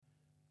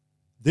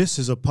This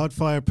is a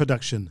Podfire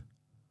production.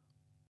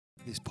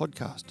 This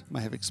podcast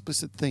may have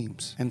explicit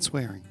themes and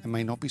swearing and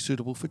may not be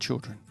suitable for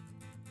children.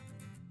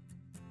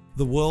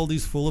 The world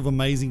is full of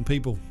amazing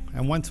people,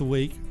 and once a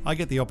week I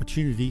get the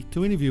opportunity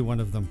to interview one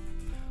of them.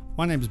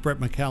 My name is Brett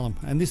McCallum,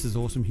 and this is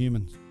Awesome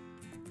Humans.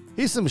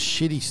 Here's some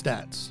shitty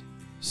stats.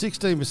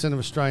 16% of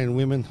Australian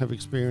women have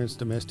experienced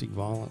domestic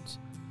violence.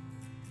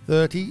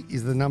 30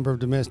 is the number of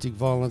domestic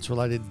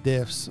violence-related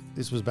deaths.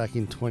 This was back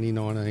in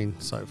 2019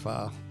 so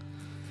far.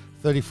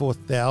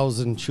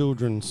 34,000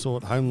 children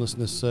sought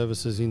homelessness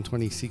services in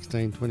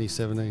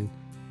 2016-2017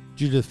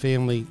 due to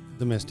family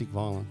domestic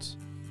violence.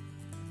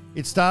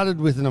 It started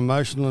with an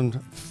emotional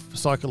and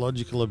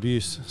psychological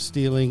abuse,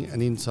 stealing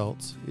and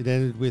insults. It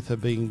ended with her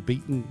being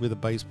beaten with a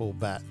baseball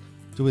bat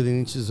to within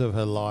inches of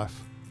her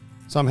life.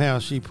 Somehow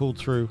she pulled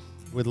through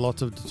with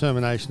lots of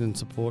determination and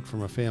support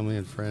from her family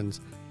and friends.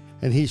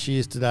 And here she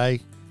is today,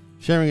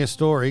 sharing a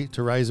story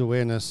to raise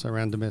awareness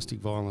around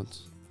domestic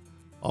violence.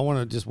 I want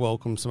to just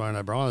welcome Simone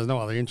O'Brien. There's no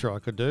other intro I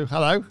could do.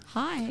 Hello.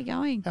 Hi, how you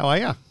going? How are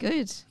you?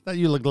 Good.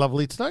 You look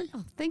lovely today.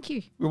 Oh, thank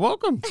you. You're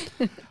welcome.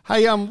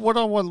 Hey, what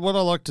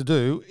I like to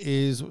do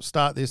is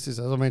start this. As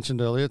I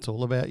mentioned earlier, it's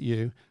all about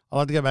you. I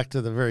like to go back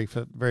to the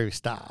very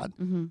start.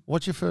 Mm-hmm.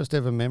 What's your first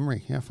ever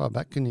memory? How far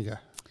back can you go?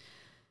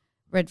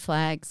 Red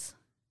flags.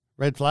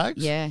 Red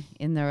flags? Yeah,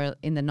 in the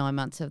 9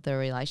 months of the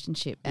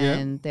relationship, Yeah.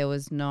 and there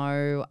was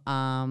no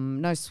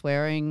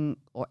swearing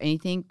or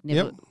anything.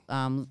 Never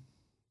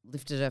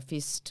lifted a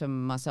fist to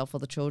myself or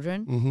the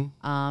children.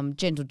 Mm-hmm.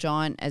 Gentle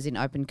giant, as in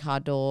open car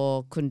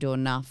door, couldn't do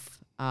enough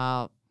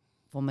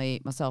for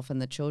myself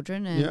and the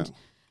children. And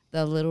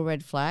the little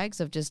red flags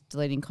of just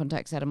deleting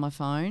contacts out of my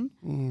phone,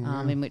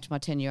 in which my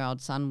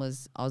 10-year-old son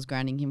I was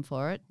grounding him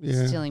for it,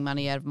 stealing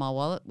money out of my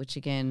wallet, which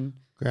again,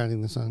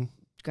 Grounding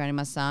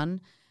my son.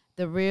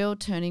 The real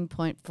turning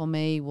point for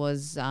me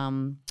was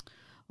one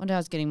day I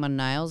was getting my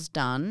nails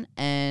done,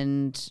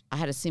 and I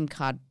had a SIM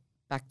card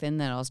back then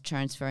that I was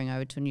transferring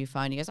over to a new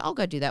phone. He goes, I'll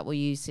go do that while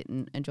you sit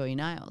and enjoy your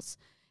nails.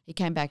 He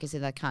came back and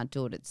said, I can't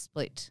do it, it's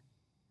split.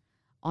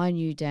 I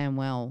knew damn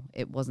well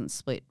it wasn't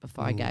split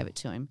before I gave it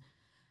to him.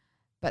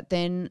 But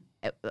then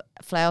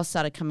flowers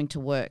started coming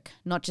to work,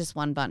 not just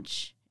one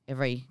bunch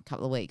every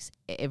couple of weeks.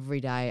 Every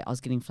day I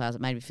was getting flowers.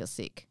 It made me feel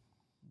sick.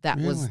 That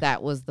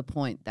was the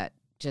point, that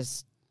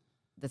just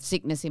the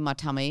sickness in my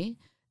tummy,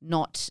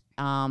 not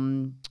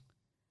feeling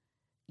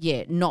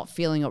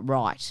it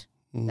right.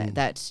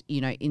 That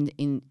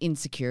in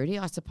insecurity,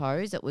 I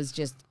suppose. It was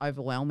just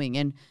overwhelming.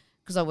 And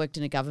because I worked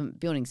in a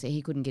government building, so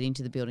he couldn't get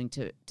into the building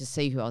to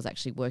see who I was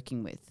actually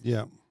working with.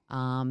 Yeah.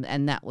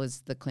 And that was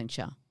the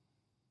clincher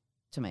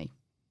to me,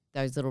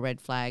 those little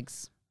red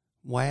flags.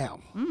 Wow.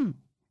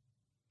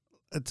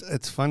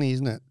 It's funny,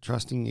 isn't it?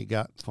 Trusting your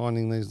gut,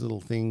 finding these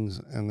little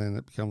things, and then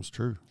it becomes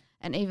true.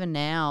 And even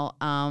now,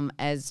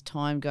 as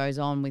time goes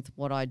on with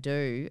what I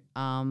do,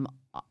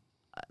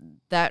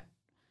 that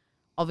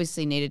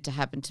obviously needed to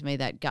happen to me,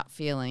 that gut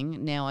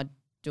feeling. Now I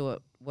do it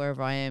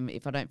wherever I am.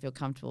 If I don't feel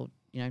comfortable,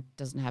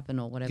 doesn't happen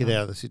or whatever. Get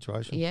out of the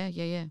situation.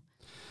 Yeah.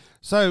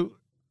 So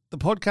the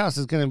podcast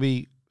is going to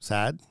be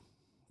sad.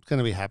 It's going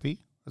to be happy.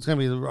 It's going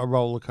to be a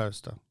roller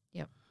coaster.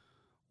 Yep.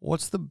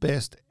 What's the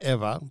best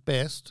ever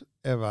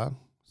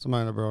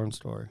Simone O'Brien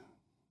story?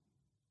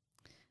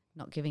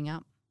 Not giving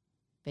up,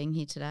 being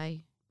here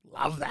today.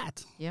 Love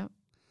that. Yep.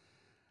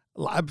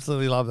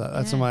 Absolutely love that.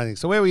 That's amazing.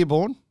 So where were you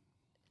born?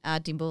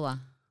 Dimboola.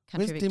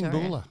 Where's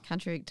Dimboola?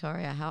 Country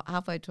Victoria,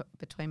 halfway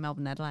between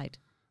Melbourne and Adelaide.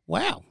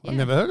 Wow. Yeah. I've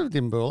never heard of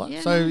Dimboola.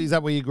 Yeah, So no. is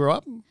that where you grew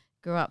up?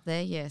 Grew up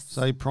there, yes.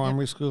 So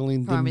primary school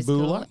in Primary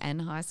Dimboola? school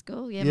and high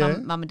school. Yeah, Yeah.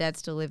 Mum and Dad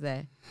still live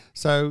there.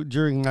 So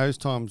during those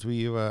times, were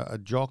you a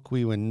jock? Were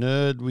you a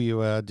nerd? Were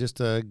you just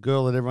a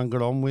girl that everyone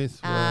got on with?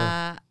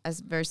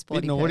 As a very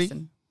sporty naughty?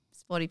 person.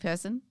 Sporty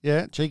person.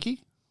 Yeah,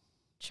 cheeky?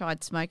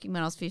 Tried smoking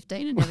when I was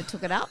 15 and never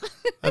took it up.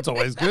 That's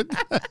always good.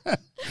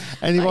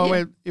 And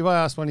if I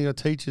asked one of your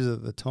teachers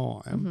at the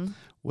time,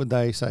 would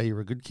they say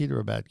you're a good kid or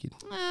a bad kid?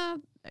 A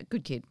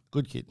good kid.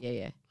 Good kid.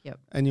 Yeah. Yep.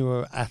 And you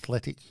were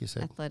athletic, you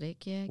said.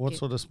 Athletic, yeah. What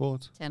sort of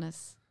sports?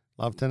 Tennis.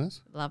 Love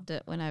tennis? Loved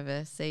it. Went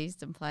overseas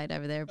and played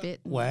over there a bit.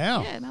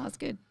 Wow. Yeah, no, it's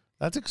good.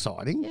 That's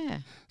exciting. Yeah.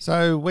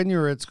 So when you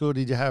were at school,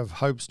 did you have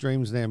hopes,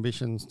 dreams and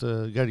ambitions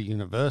to go to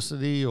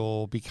university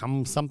or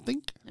become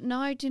something?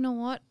 No, do you know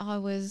what? I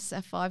was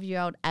a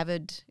 5-year-old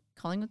avid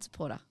Collingwood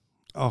supporter.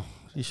 Oh,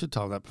 you should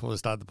tell that before we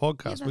start the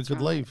podcast. Yeah, We that's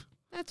could right. leave.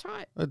 That's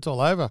right. It's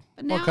all over.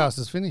 But now- Podcast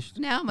is finished.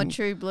 Now I'm a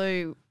true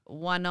blue,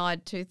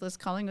 one-eyed, toothless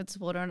Collingwood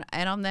supporter,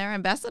 and I'm their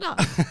ambassador.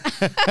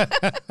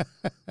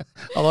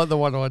 I like the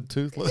one-eyed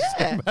toothless.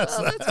 Yeah,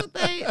 well, that's what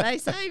they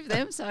say of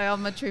them. So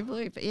I'm a true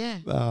blue. But yeah,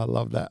 Oh, I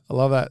love that. I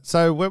love that.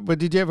 So what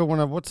did you ever want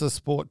to, what's the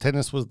sport?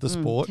 Tennis was the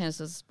sport. tennis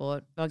is a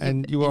sport. I'll give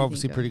And you were anything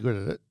obviously a go. pretty good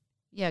at it.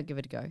 Yeah, I'll give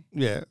it a go.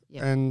 Yeah.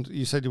 Yep. And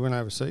you said you went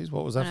overseas.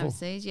 What was that Went for?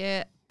 overseas,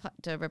 yeah,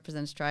 to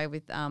represent Australia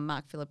with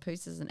Mark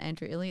Philippoussis and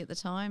Andrew Illy at the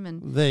time,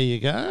 and There you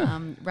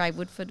go. Ray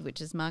Woodford,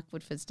 which is Mark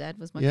Woodford's dad,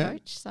 was my Yeah.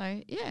 coach.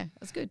 So yeah, it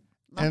was good.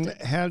 Loved And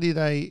it. how did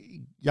a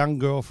young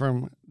girl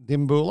from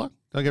Dimboola,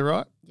 did I get it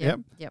right? Yep.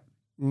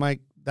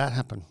 Make that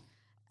happen?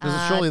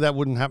 Because surely that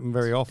wouldn't happen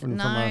very often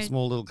from a no.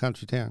 small little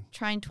country town.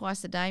 Train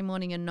twice a day,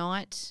 morning and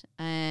night.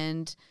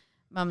 And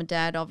mum and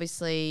dad,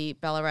 obviously,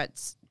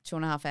 Ballarat's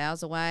 2.5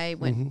 hours away.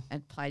 Went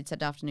and played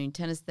Saturday afternoon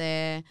tennis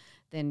there.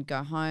 Then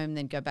go home.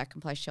 Then go back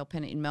and play Shell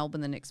Pennant in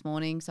Melbourne the next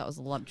morning. So it was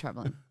a lot of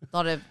travelling. A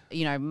lot of,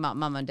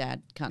 mum and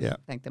dad, can't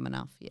thank them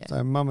enough. Yeah.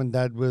 So mum and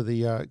dad were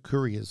the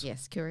couriers.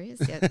 Yes, couriers.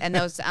 Yeah. And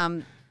there was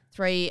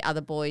 3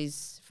 other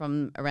boys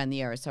from around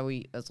the area. So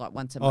it was like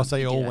once a month. Oh, so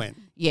you we all did it. went.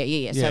 Yeah.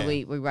 Yeah. So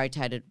we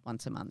rotated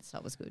once a month. So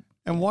it was good.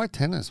 And why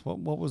tennis? What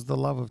was the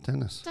love of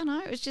tennis? Don't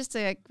know. It was just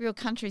a real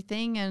country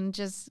thing, and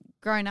just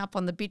growing up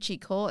on the bitchy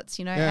courts,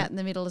 Yeah. out in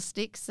the middle of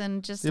sticks,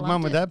 and just Did loved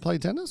mum and it. dad play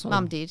tennis? Or?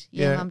 Mum did.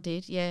 Yeah. Yeah, mum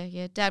did.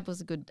 Yeah. Dad was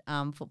a good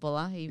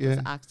footballer. He was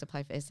asked to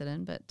play for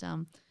Essendon, but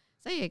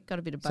so yeah, got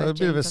a bit of both. So a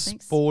bit of a genes, I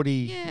think. sporty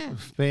Yeah.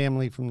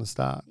 family from the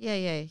start.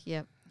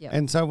 Yeah.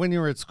 And so when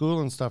you were at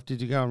school and stuff,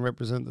 did you go and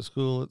represent the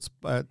school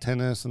at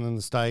tennis and then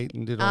the state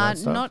and did all that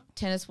stuff? Not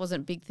tennis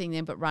wasn't a big thing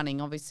then, but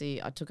running.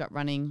 Obviously, I took up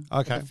running for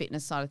Okay. the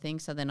fitness side of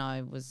things. So then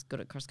I was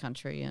good at cross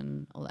country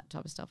and all that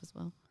type of stuff as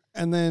well.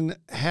 And then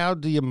how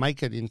do you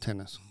make it in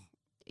tennis?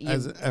 You-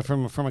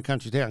 From a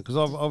country town, because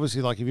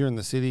obviously, like if you're in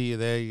the city, you're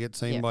there, you get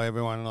seen Yep. by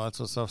everyone and all that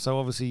sort of stuff. So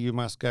obviously, you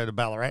must go to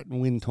Ballarat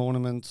and win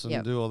tournaments and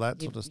Yep. do all that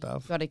You've sort of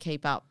stuff. got to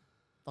keep up,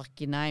 like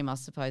your name. I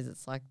suppose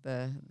it's like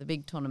the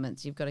big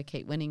tournaments. You've got to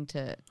keep winning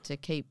to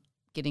keep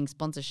getting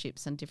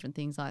sponsorships and different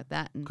things like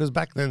that. And Because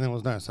back then there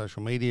was no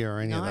social media or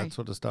any of No, that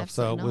sort of stuff,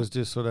 so it absolutely was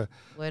just sort of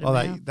word of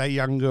mouth. that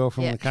young girl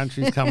from Yeah. the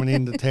country's coming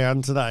into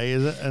town today,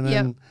 is it? And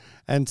then Yep.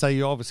 and so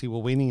you obviously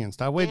were winning and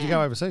stuff. Where'd you Yeah.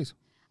 go overseas?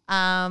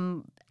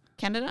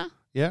 Canada,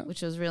 Yeah,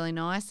 which was really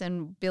nice,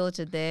 and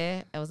billeted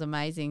there. It was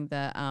amazing.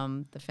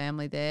 The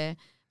family there,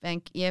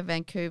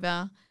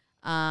 Vancouver.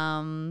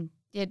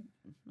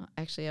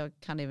 Actually, I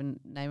can't even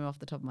name it off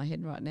the top of my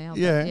head right now. but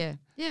Yeah.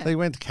 yeah. So you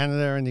went to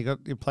Canada and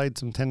you played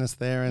some tennis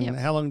there. And Yep.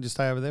 how long did you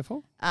stay over there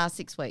for?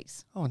 6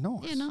 weeks. Oh,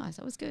 nice. Yeah, nice.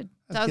 That was good.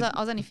 That's So good. I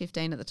was only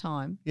 15 at the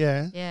time.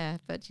 Yeah. Yeah,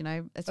 but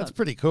it's That's what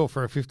pretty cool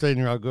for a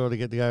 15-year-old girl to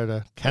get to go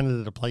to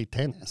Canada to play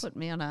tennis. put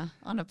me on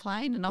a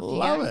plane and off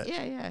Love you go. it.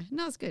 Yeah.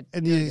 No, it's good.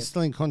 And Really you're good.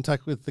 still in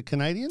contact with the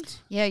Canadians?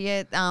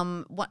 Yeah.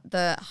 What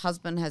the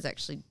husband has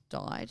actually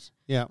died,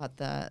 Yeah. but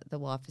the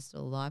wife is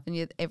still alive. And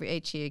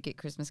each year you get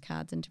Christmas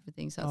cards and different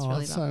things. So it's Oh, really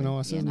that's so lovely.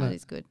 nice, Yeah, isn't no, it?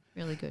 it's good.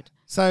 Really good.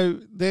 So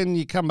then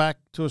you come back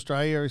to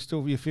Australia,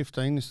 you're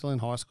 15, you're still in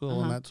high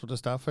school and that sort of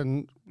stuff.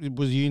 And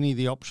was uni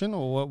the option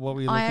or what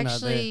were you looking I at there?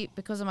 actually,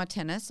 because of my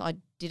tennis, I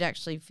did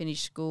actually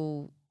finish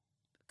school,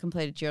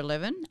 completed year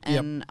 11,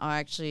 and I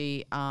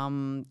actually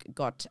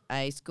got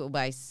a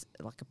school-based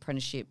like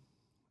apprenticeship,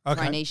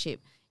 traineeship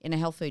in a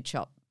health food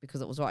shop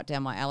because it was right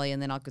down my alley,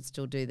 and then I could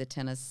still do the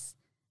tennis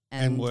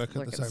and work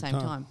at the same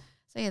time.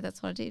 So yeah,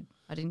 that's what I did.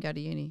 I didn't go to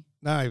uni.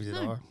 No, neither did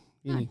No. I.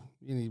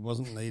 Uni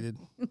wasn't needed.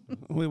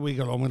 we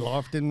got on with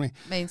life, didn't we?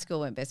 Me and school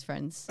weren't best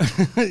friends.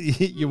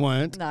 You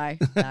weren't. No.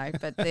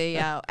 But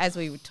as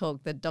we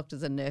talk, the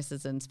doctors and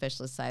nurses and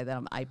specialists say that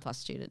I'm A+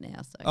 student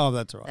now. So Oh,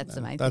 that's right. That's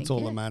the main That's thing.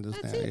 all Yeah, that matters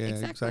that's now. it, Yeah,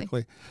 exactly.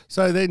 exactly.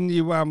 So then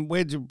you,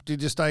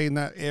 did you stay in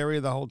that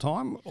area the whole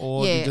time,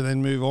 or Yeah. did you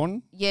then move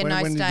on? Yeah,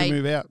 when did stayed. you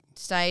move out?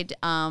 Stayed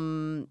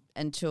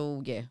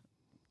until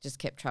just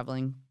kept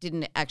travelling.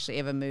 Didn't actually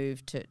ever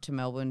move to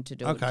Melbourne to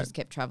do it. Okay. Just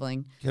kept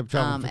travelling. Kept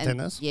travelling for and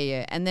tennis.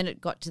 Yeah. And then it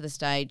got to the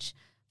stage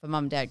for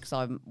mum and dad because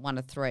I'm one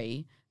of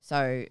 3.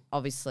 So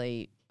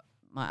obviously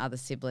my other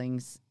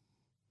siblings,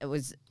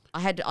 I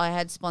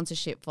had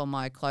sponsorship for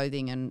my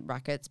clothing and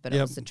rackets, but it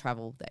Yep. was the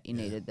travel that you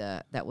needed.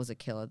 That was a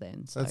killer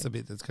then. So That's the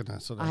bit that's going to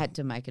sort of. I had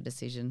to make a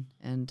decision,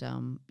 and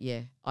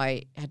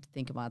I had to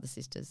think of my other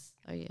sisters.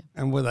 So yeah.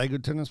 And were they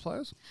good tennis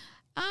players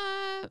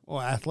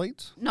or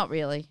athletes? Not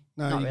really.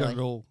 No, Not you really. got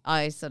it all.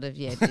 I sort of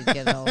did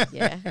get it all,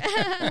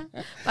 yeah.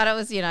 But it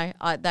was,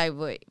 they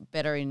were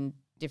better in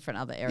different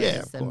other areas Yeah,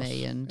 of than course.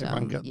 me, and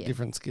Everyone got yeah.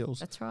 different skills.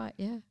 That's right,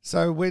 yeah,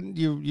 So when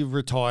you've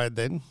retired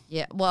then,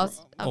 yeah. Well,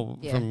 or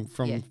yeah,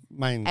 from yeah.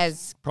 main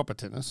As proper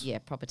tennis. yeah,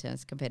 proper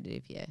tennis,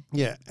 competitive, yeah.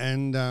 Yeah,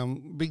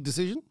 and big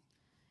decision.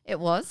 It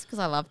was because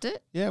I loved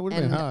it. Yeah, it would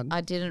have And been hard.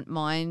 I didn't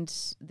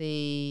mind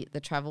the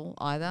travel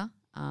either.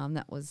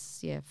 That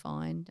was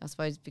fine. I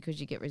suppose because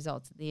you get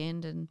results at the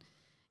end, and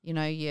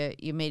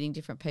you're meeting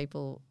different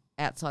people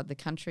outside the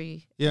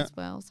country Yeah. as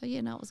well. So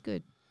it was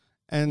good.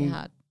 and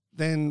Hard.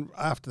 then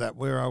after that,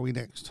 where are we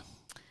next?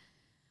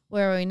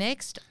 Where are we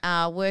next?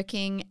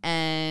 Working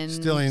and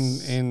Still in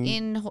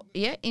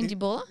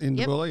Diboola. in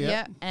Diboola,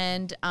 yeah.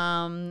 And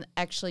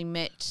actually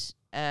met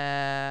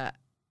a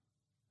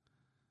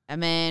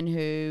man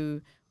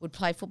who would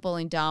play football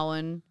in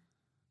Darwin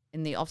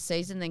in the off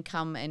season, then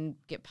come and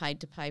get paid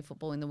to play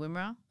football in the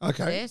Wimmera.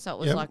 Okay. There. So it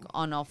was Yep. like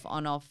on off.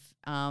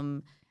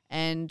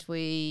 And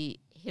we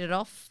hit it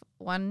off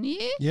one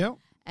year. Yeah.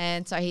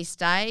 And so he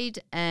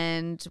stayed,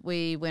 and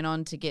we went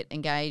on to get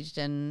engaged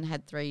and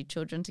had 3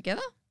 children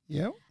together.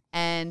 Yeah.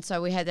 And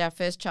so we had our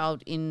first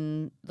child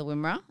in the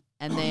Wimmera,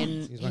 and then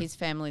Excuse me. his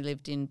family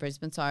lived in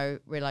Brisbane, so I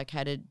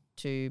relocated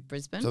to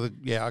Brisbane So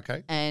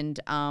okay. and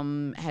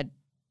had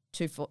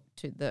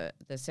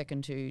the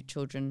second 2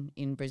 children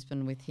in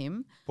Brisbane with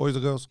him. Boys or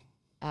girls?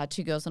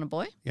 2 girls and a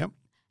boy. Yep.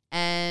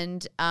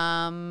 And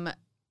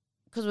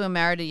because we were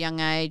married at a young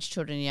age,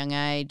 children at a young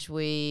age,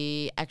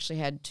 we actually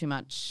had too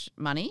much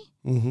money.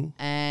 Mm-hmm.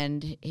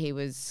 And he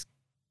was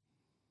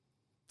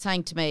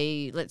saying to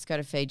me, let's go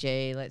to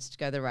Fiji, let's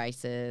go to the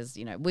races.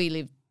 You know, we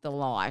lived the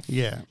life.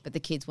 Yeah. But the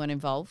kids weren't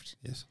involved.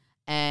 Yes.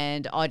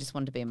 And I just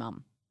wanted to be a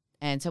mum.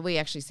 And so we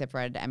actually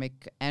separated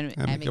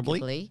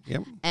amicably.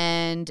 Yep.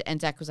 And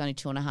Zach was only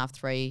 2.5,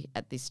 3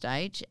 at this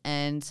stage.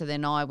 And so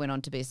then I went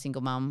on to be a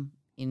single mum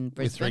in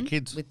Brisbane. With 3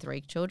 kids. With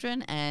 3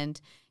 children. And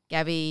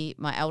Gabby,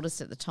 my eldest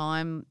at the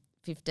time,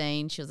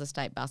 15, she was a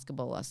state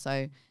basketballer.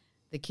 So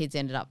the kids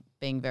ended up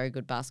being very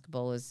good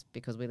basketballers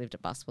because we lived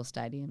at basketball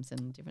stadiums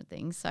and different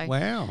things. So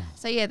Wow.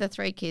 So yeah, the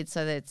 3 kids.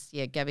 So that's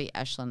Gabby,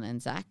 Ashlyn,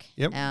 and Zach.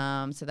 Yep.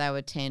 So they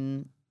were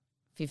 10,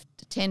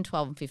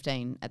 12, and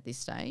 15 at this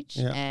stage,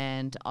 Yeah.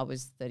 and I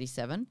was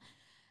 37.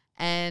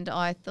 And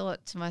I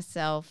thought to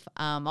myself,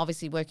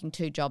 obviously working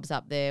 2 jobs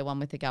up there, one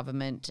with the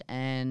government,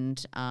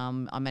 and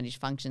I managed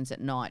functions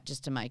at night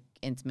just to make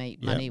ends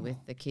meet, money with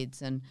the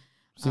kids. And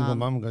Single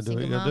mum, go do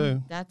what you got to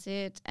do. That's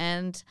it.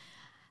 And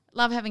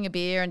love having a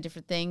beer and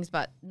different things,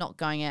 but not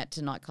going out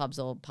to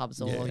nightclubs or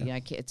pubs or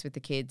it's with the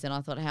kids. And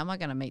I thought, how am I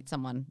going to meet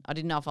someone? I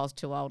didn't know if I was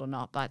too old or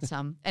not, but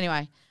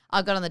anyway,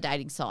 I got on the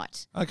dating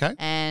site. Okay.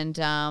 And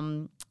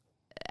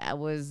I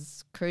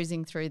was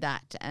cruising through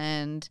that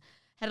and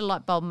had a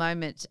light bulb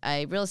moment.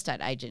 A real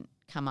estate agent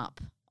come up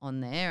on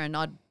there, and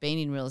I'd been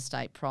in real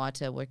estate prior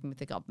to working with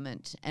the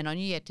government, and I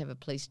knew you had to have a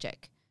police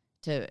check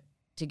to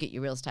get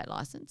your real estate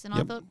license. And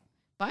I thought,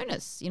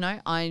 bonus,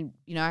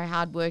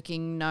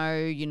 hardworking,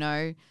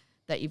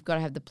 that you've got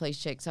to have the police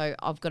check. So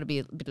I've got to be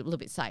a little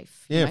bit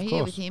safe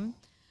here with him.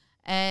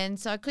 And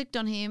so I clicked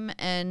on him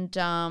and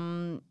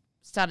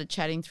started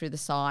chatting through the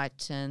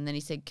site. And then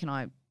he said, can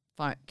I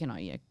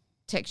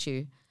text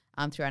you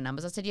through our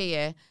numbers? I said,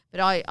 yeah.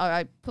 But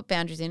I put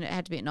boundaries in. It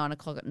had to be at 9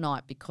 o'clock at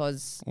night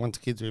because once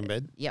kids are in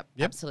bed. Yep,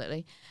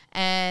 absolutely.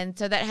 And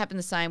so that happened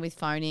the same with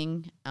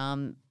phoning.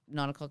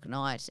 9 o'clock at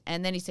night,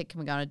 and then he said, "Can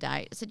we go on a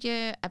date?" I said,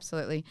 "Yeah,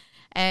 absolutely."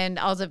 And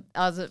I was a bit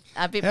blown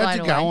away. How'd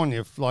you go on?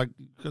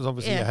 Because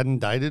obviously you hadn't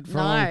dated for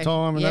a long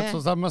time, and that sort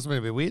of stuff must have been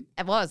a bit weird.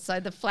 It was. So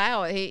the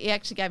flower, he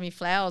actually gave me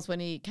flowers when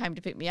he came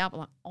to pick me up. I'm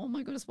like, oh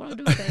my goodness, what do I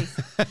do with these?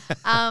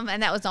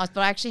 And that was nice.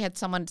 But I actually had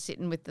someone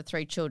sitting with the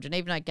 3 children,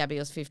 even though Gabby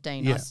was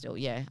 15.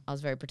 I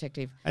was very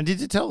protective. And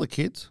did you tell the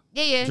kids?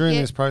 Yeah. During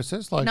this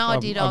process, no, I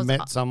did. I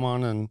met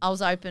someone, and I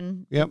was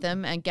open with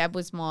them, and Gab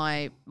was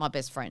my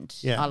best friend.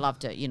 Yeah. I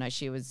loved her.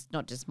 She was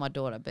not just my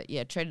daughter, but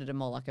treated her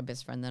more like a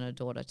best friend than a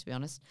daughter, to be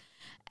honest.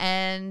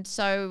 And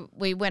so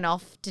we went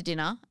off to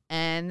dinner,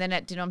 and then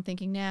at dinner I'm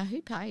thinking, now who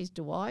pays?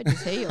 Do I?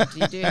 Does he? Or do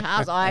you do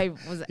halves? I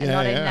was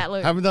not in that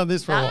loop. Haven't done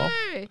this for a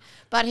while.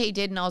 But he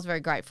did, and I was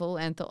very grateful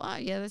and thought, oh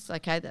yeah, that's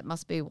okay. That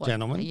must be what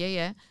gentleman.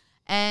 Yeah.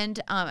 And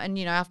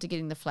after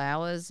getting the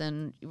flowers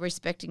and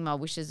respecting my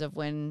wishes of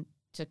when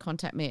to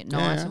contact me at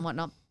night and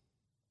whatnot.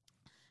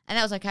 And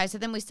that was okay. So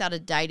then we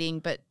started dating,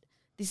 but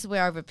this is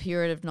where over a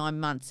period of 9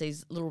 months,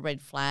 these little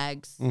red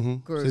flags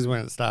grew. This is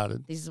when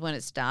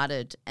it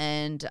started.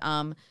 And,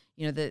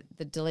 the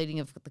deleting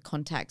of the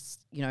contacts,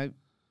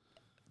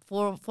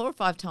 4 or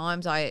 5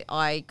 times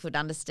I could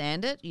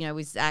understand it.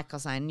 With Zach, I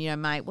was saying,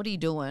 mate, what are you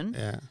doing?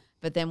 Yeah.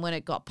 But then when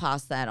it got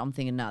past that, I'm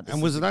thinking, no, this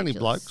And was is it only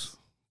ridiculous. blokes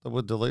that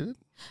were deleted?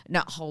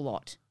 No, a whole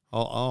lot.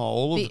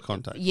 All of the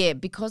contacts. Yeah,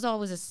 because I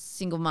was a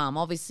single mum,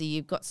 obviously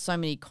you've got so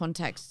many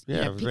contacts,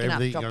 picking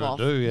up, drop off.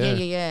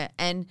 Yeah.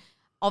 And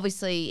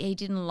obviously he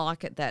didn't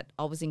like it that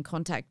I was in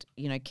contact,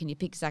 can you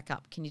pick Zach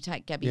up? Can you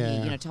take Gabby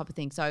here? Type of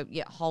thing. So,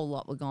 a whole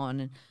lot were gone.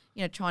 And,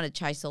 trying to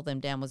chase all them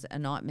down was a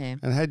nightmare.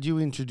 And had you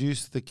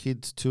introduced the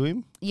kids to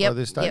him by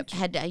this stage?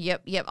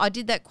 Yep. I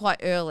did that quite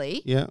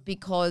early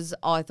because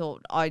I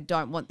thought I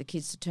don't want the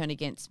kids to turn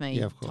against me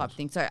type of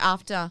thing. So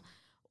after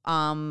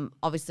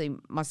obviously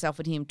myself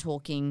and him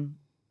talking,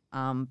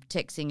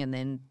 texting, and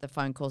then the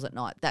phone calls at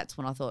night, that's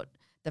when I thought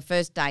the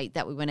first date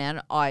that we went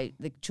out,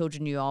 the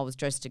children knew I was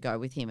dressed to go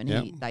with him,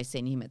 and they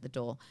seen him at the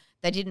door.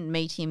 They didn't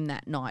meet him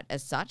that night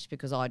as such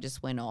because I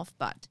just went off,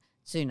 but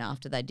soon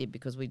after they did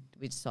because we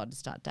decided to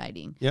start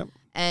dating. Yep.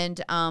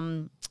 And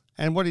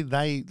what did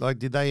they like?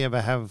 Did they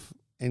ever have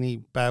any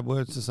bad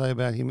words to say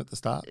about him at the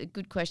start?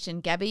 Good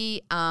question.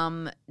 Gabby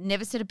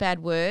never said a bad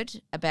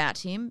word about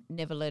him.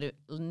 Never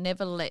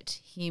let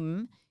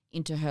him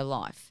into her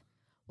life.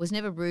 Was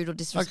never rude or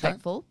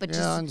disrespectful. But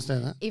I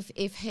understand that.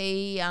 If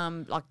he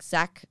like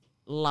Zach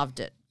loved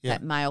it,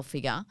 that male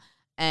figure,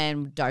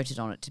 and doted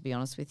on it, to be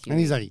honest with you. And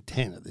he's only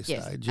 10 at this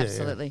stage. Yeah,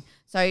 absolutely.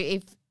 So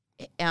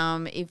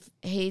if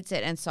he'd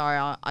said, and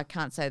sorry, I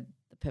can't say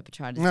the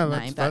perpetrator's name,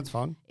 but that's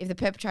fine. If the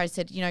perpetrator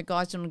said,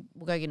 guys, we'll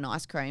go get an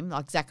ice cream,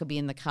 like Zach would be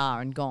in the car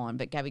and gone,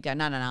 but Gabby go,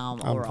 no,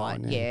 I'm all right.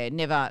 Fine, yeah,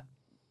 never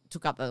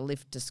took up the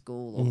lift to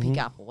school or pick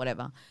up or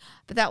whatever.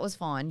 But that was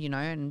fine,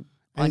 and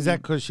is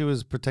that because she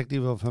was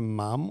protective of her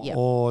mum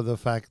or the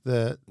fact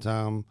that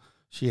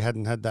she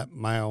hadn't had that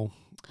male?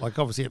 Like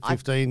obviously at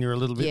 15 you're a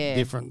little bit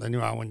different than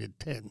you are when you're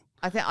 10.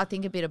 I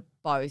think a bit of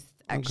both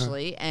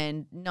actually,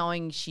 and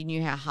knowing she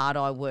knew how hard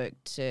I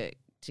worked to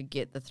to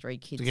get the 3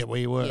 kids. To get where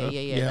you were.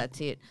 Yeah, that's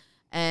it.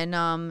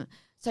 And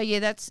so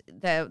that's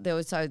there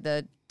was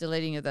the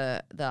deleting of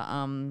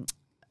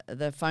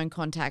the phone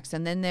contacts,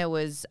 and then there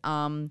was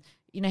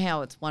you know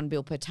how it's 1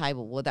 bill per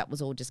table. Well, that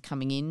was all just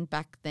coming in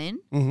back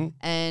then,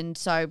 and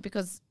so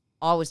because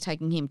I was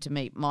taking him to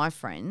meet my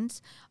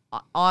friends,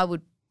 I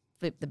would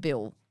flip the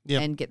bill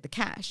and get the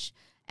cash.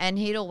 And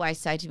he'd always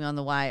say to me on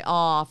the way,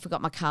 "Oh, I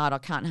forgot my card. I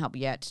can't help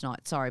you out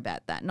tonight. Sorry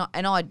about that."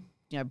 And I,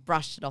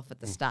 brushed it off at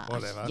the start.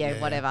 Whatever.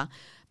 Whatever.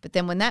 But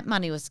then when that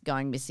money was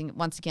going missing,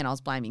 once again, I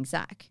was blaming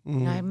Zach.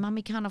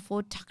 Mummy can't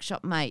afford tuck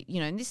shop, mate.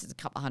 And this is a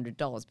couple of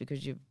 $100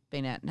 because you've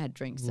been out and had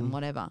drinks and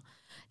whatever.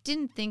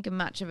 Didn't think of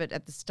much of it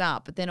at the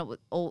start, but then it was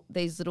all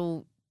these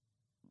little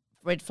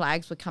red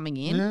flags were coming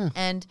in. Yeah.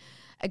 And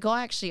a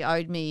guy actually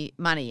owed me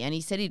money, and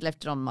he said he'd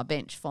left it on my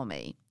bench for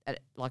me,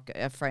 like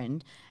a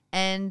friend.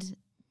 And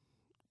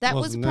that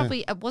was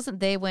probably, it wasn't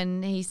there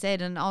when he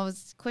said, and I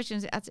was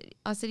questioning,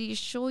 I said, "Are you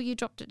sure you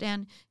dropped it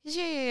down?" He said,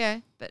 yeah,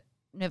 but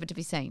never to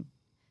be seen.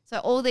 So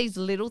all these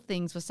little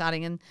things were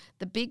starting, and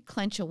the big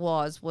clencher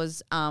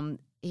was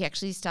he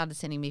actually started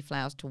sending me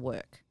flowers to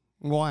work.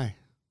 Why?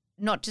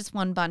 Not just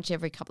one bunch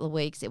every couple of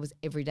weeks, it was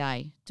every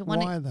day.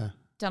 Why though?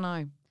 Don't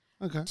know.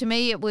 Okay. To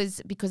me, it was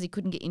because he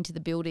couldn't get into the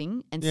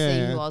building and see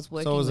who I was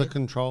working with. So it was a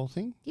control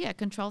thing? Yeah, a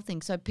control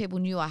thing. So people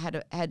knew I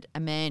had a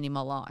man in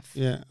my life.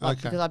 Yeah, okay.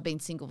 Because I'd been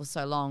single for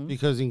so long.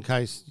 Because in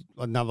case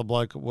another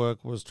bloke at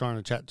work was trying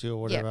to chat to you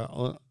or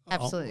whatever.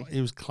 Absolutely. He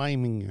was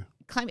claiming you.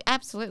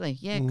 Absolutely,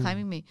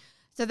 claiming me.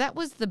 So that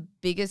was the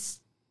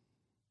biggest,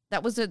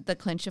 that was the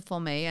clencher for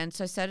me. And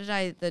so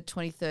Saturday, the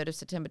 23rd of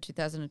September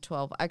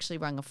 2012, I actually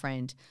rang a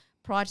friend.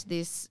 Prior to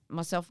this,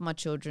 myself and my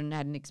children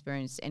hadn't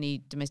experienced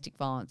any domestic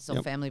violence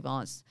or family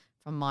violence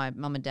from my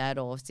mum and dad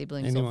or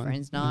siblings or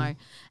friends. No.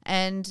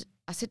 And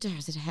I said to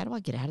her, how do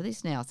I get out of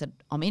this now? I said,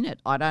 I'm in it.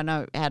 I don't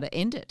know how to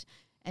end it.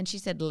 And she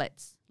said,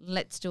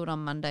 let's do it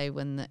on Monday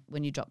when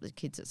you drop the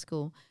kids at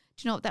school.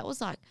 Do you know what that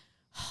was like?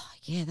 Oh,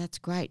 yeah, that's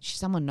great.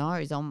 Someone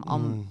knows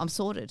I'm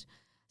sorted.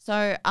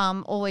 So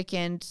all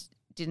weekend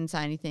didn't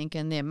say anything,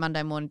 and then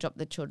Monday morning dropped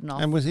the children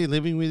off. And was he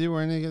living with you or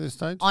anything at this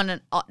stage? Not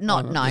really.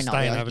 Overnight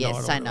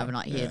Staying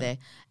overnight here, there.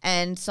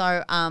 And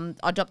so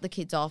I dropped the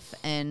kids off,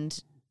 and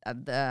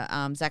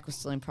Zach was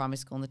still in primary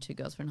school and the 2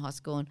 girls were in high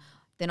school. And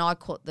then I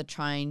caught the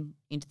train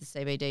into the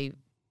CBD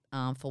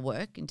for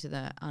work, into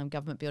the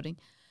government building.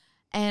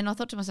 And I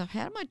thought to myself,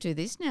 how do I do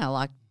this now?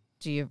 Like,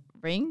 do you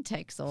ring,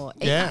 text, or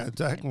email? Yeah,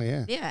 exactly,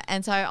 yeah. Yeah,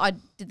 and so I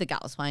did the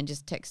gutless way and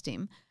just text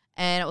him.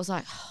 And it was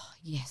like, oh,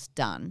 yes,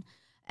 done.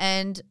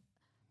 And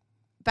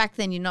back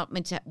then, you're not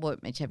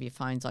weren't meant to have your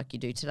phones like you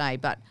do today,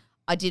 but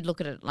I did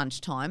look at it at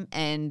lunchtime,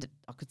 and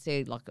I could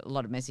see like a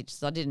lot of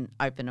messages. I didn't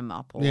open them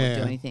up or do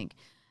anything.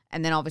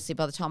 And then obviously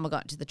by the time I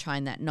got to the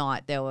train that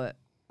night,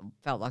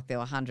 felt like there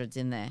were hundreds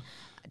in there.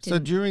 So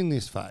during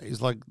this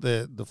phase, like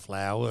the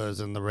flowers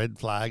and the red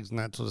flags and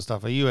that sort of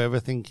stuff, are you ever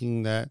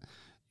thinking that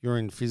you're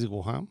in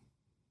physical harm?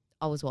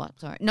 I was what?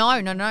 Sorry. No,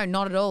 not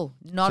at all.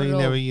 Not at all.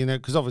 So you never,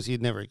 because obviously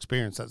you'd never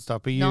experienced that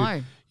stuff, but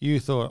you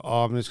thought,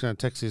 I'm just going to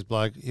text this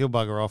bloke, he'll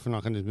bugger off and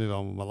I can just move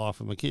on with my life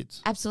with my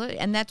kids. Absolutely.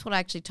 And that's what I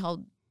actually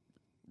told,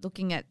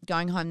 looking at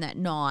going home that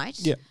night,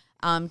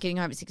 getting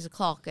home at 6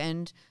 o'clock.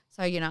 And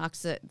so,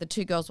 the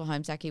 2 girls were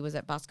home. Zachy was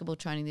at basketball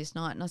training this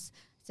night. And I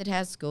said,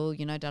 how's school?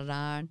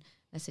 Da-da-da. And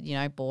they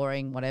said,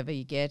 boring, whatever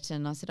you get.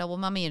 And I said, oh, well,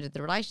 Mummy ended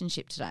the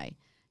relationship today.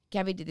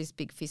 Gabby did this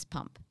big fist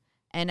pump.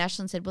 And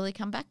Ashlyn said, will he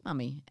come back,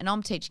 Mummy? And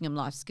I'm teaching him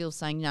life skills,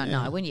 saying,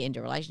 no, when you end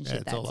a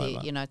relationship, that's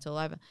it. It's all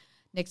over.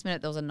 Next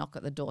minute, there was a knock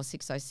at the door,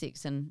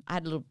 6:06, and I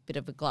had a little bit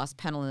of a glass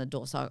panel in the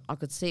door, so I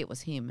could see it was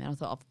him. And I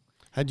thought,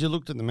 had you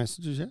looked at the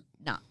messages yet?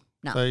 No.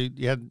 So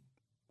you had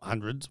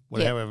hundreds,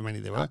 however many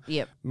there were,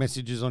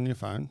 messages on your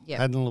phone,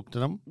 hadn't looked at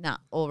them? No,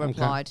 or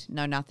replied,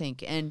 no, nothing.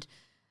 And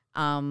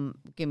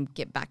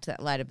get back to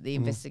that later, but the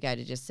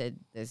investigator just said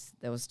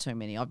there was too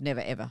many. I've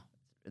never, ever.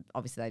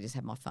 Obviously, they just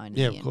had my phone.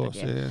 Yeah, of course,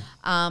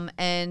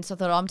 and so I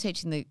thought, I'm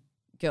teaching the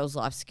girls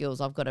life skills.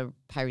 I've got to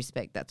pay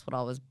respect. That's what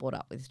I was brought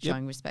up with,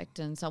 showing respect.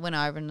 And so I went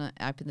over and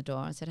opened the door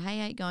and I said, hey,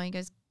 how you going? He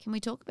goes, can we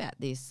talk about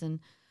this?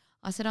 And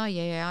I said, oh,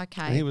 yeah,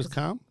 okay. And he was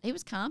calm? He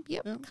was calm,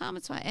 calm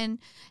and sweet. And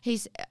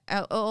he's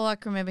all I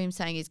can remember him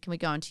saying is, can we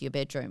go into your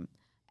bedroom?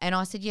 And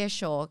I said, yeah,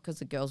 sure, because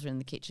the girls were in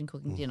the kitchen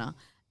cooking dinner.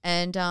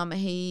 And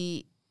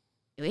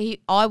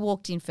I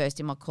walked in first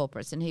in my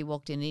corporates, and he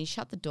walked in and he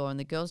shut the door, and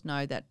the girls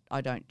know that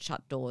I don't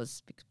shut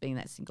doors because being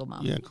that single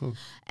mum. Yeah, cool.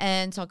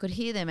 And so I could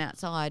hear them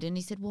outside, and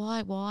he said,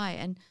 why?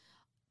 And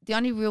the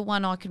only real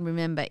one I can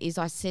remember is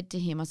I said to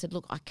him, I said,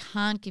 look, I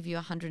can't give you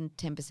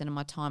 110% of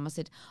my time. I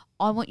said,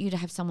 I want you to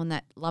have someone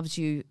that loves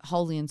you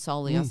wholly and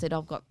solely. I said,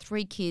 I've got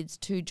 3 kids,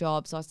 2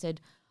 jobs. I said,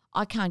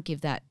 I can't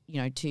give that,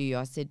 to you.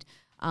 I said,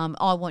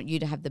 I want you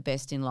to have the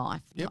best in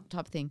life,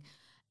 type of thing.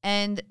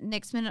 And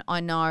next minute I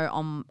know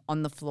I'm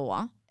on the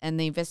floor, and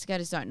the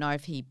investigators don't know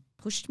if he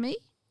pushed me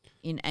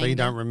in anger. So you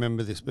don't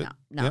remember this bit?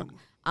 No.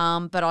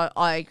 Yep. But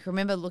I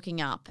remember looking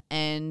up,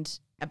 and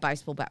a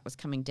baseball bat was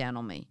coming down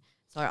on me.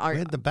 So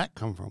where'd the bat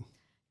come from?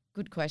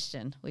 Good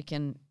question. We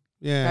can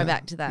Yeah. Go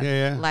back to that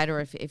Yeah. later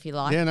if you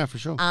like. Yeah, no, for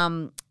sure.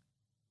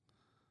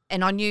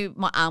 And I knew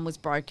my arm was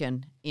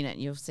broken in it.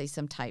 You'll see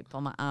some tape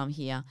on my arm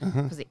here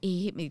Uh-huh. because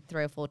he hit me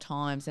 3 or 4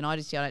 times. And I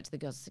just yelled out to the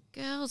girls, I said,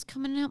 girls,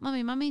 come and help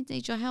Mummy. Mummy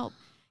needs your help.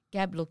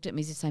 Gab looked at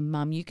me and said,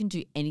 Mum, you can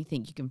do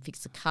anything. You can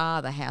fix the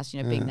car, the house,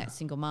 being that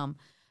single mum.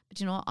 But,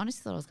 I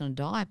honestly thought I was going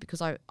to die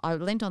because I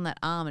leant on that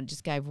arm and it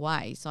just gave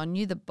way. So I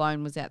knew the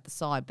bone was out the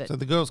side. But So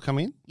the girls come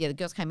in? yeah, the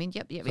girls came in.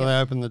 Yep. So they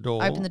opened the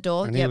door. Opened the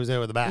door. And he was there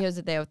with the bat. He was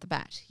there with the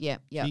bat.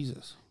 Yep.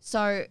 Jesus.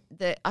 So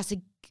I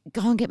said,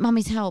 go and get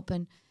Mummy's help.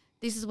 And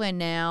this is where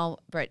now,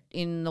 Brett,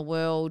 in the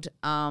world,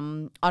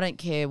 I don't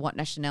care what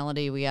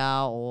nationality we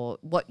are or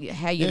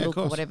how you Yeah, of look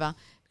or course. whatever,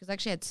 because I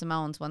actually had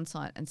Samoans one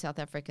side and South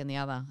Africa on the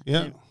other.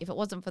 Yeah. And if it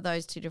wasn't for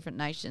those 2 different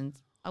nations,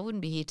 I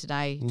wouldn't be here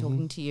today Mm-hmm.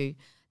 talking to you.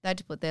 They had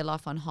to put their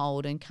life on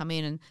hold and come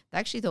in, and they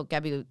actually thought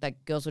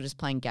that girls were just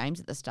playing games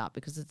at the start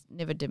because there's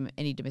never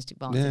any domestic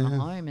violence in my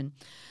home. And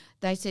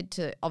they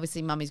said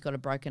obviously Mummy's got a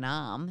broken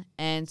arm,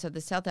 and so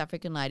the South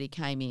African lady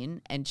came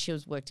in and she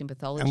worked in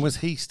pathology. And was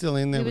he still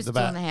in there He with was the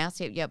still bat? in the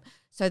house. Yep.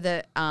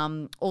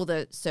 So all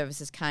the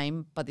services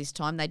came by this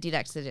time. They did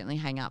accidentally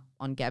hang up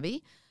on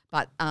Gabby,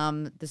 but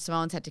the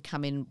Samoans had to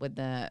come in with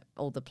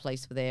all the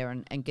police were there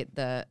and get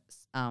the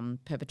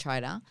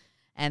perpetrator.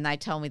 And they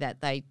told me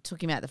that they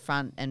took him out the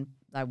front and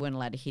they weren't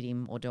allowed to hit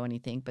him or do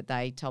anything. But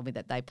they told me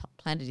that they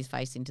planted his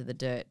face into the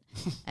dirt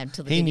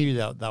until the He divvy- knew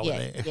that they were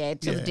there. Yeah,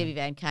 till the divvy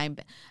van came.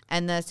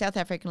 And the South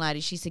African lady,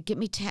 she said, "Get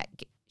me."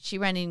 She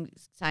ran in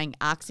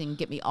asking,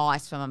 "Get me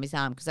ice for Mummy's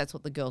arm," because that's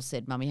what the girl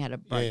said. Mummy had a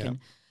broken.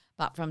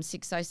 But from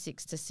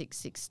 6:06 to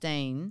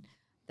 6:16,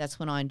 that's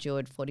when I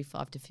endured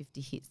 45 to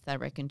 50 hits, they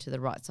reckon, to the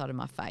right side of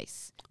my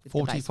face. With the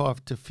baseball.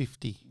 45 to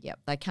 50. Yep.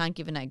 They can't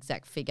give an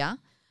exact figure,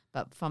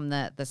 but from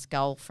the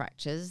skull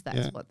fractures,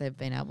 that's what they've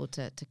been able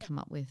to come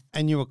up with.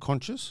 And you were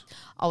conscious?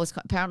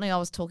 Apparently I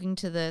was talking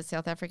to the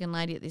South African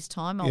lady at this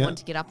time. I wanted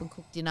to get up and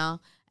cook dinner,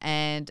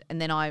 and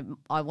then I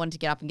wanted to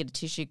get up and get a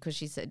tissue because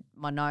she said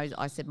my nose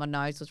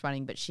was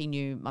running, but she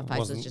knew my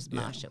face was just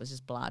mush. It was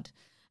just blood.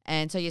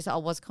 And so, yes, I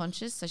was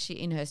conscious. So she,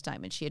 in her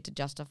statement, she had to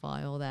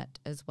justify all that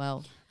as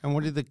well. And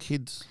what did the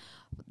kids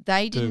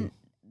They didn't.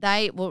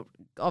 They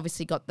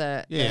obviously got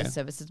the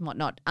services and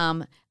whatnot.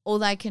 All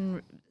they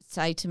can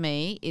say to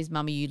me is,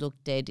 "Mummy, you look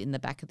dead in the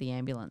back of the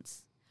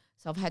ambulance."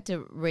 So I've had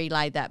to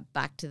relay that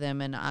back to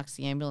them and ask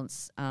the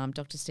ambulance,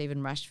 Dr.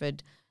 Stephen Rashford,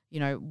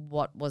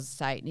 what was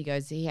said. And he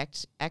goes, he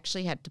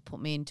actually had to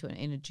put me in a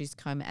induced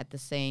coma at the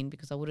scene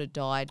because I would have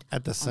died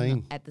at the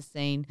scene? At the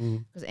scene,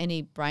 because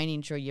any brain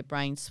injury, your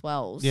brain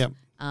swells. Yep.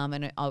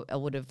 And I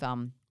would have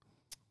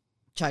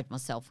choked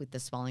myself with the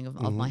swelling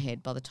of my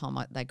head by the time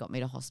they got me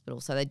to hospital.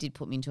 So they did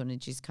put me into an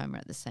induced coma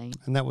at the scene.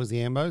 And that was the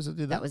Ambos that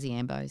did that? That was the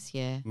Ambos,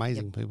 yeah.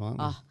 Amazing people, aren't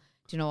they? Oh,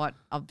 do you know what?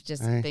 I've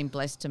just been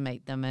blessed to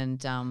meet them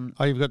and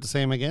Oh, you've got to see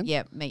them again?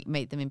 yeah,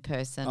 meet them in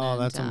person. Oh,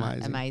 and, that's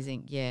amazing.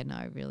 Amazing. Yeah,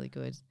 no, really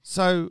good.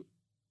 So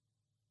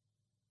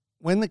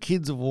when the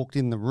kids have walked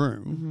in the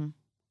room,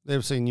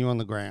 they've seen you on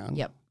the ground.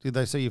 Yep. Did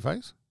they see your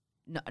face?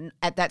 No,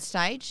 at that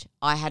stage,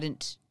 I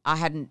hadn't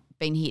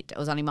been hit. It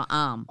was only my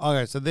arm.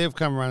 Okay, so they've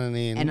come running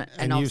in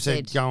And you I've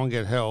said said- go and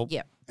get help.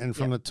 Yep. And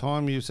from the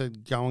time you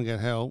said go and get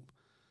help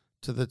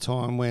to the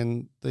time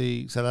when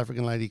the South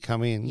African lady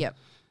come in, Yep.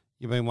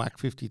 you've been whacked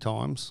 50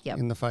 times Yep.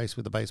 in the face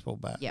with a baseball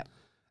bat. Yep.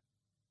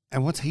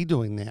 And what's he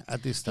doing there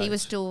at this stage? He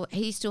still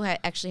had Still the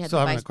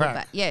having a baseball crack.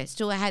 bat. Yeah,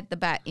 still had the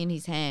bat in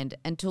his hand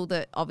until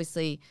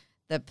obviously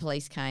the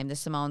police came, the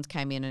Samoans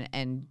came in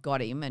and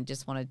got him and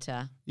just wanted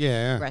to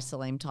Yeah.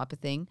 wrestle him type of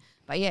thing.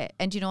 But yeah,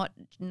 and you know what?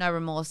 No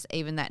remorse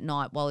even that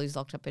night while he was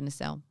locked up in a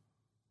cell.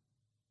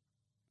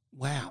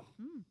 Wow.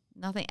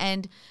 Nothing.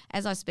 And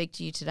as I speak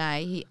to you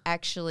today, he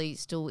actually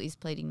still is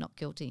pleading not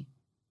guilty.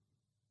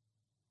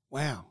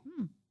 Wow.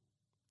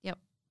 Yep.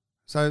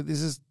 So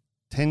this is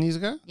 10 years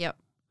ago? Yep.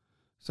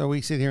 So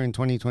we sit here in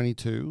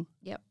 2022.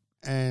 Yep.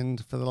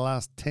 And for the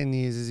last 10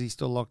 years, is he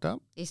still locked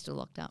up? He's still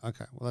locked up.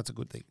 Okay, well, that's a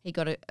good thing. He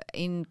got it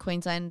in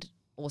Queensland.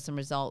 Awesome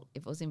result.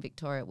 If it was in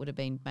Victoria, it would have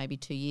been maybe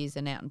 2 years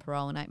and out on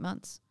parole in 8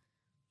 months.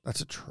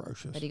 That's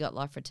atrocious. But he got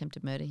life for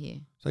attempted murder here.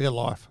 So you got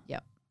life.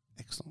 Yep.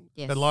 Excellent.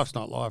 Yes. But life's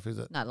not life, is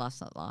it? No, life's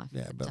not life.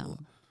 Yeah, but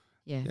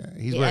yeah. yeah,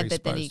 he's where he's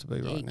but then supposed to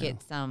be right he now.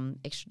 gets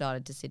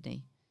extradited to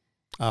Sydney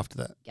After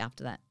that.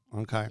 after that.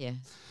 Okay. Yeah.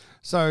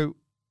 So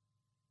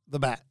the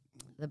bat.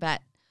 The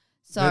bat.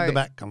 So Where'd the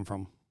bat come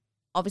from?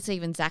 obviously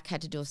even Zach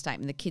had to do a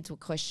statement. The kids were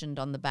questioned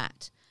on the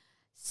bat.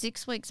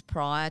 6 weeks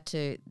prior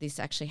to this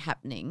actually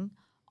happening,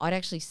 I'd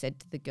actually said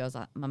to the girls,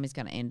 Mummy's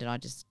going to end and I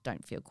just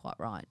don't feel quite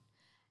right.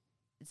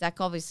 Zach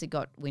obviously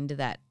got wind of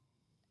that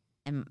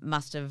and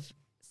must have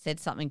said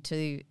something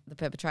to the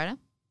perpetrator,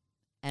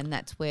 and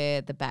that's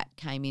where the bat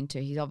came into.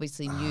 He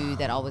obviously knew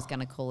that I was going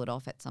to call it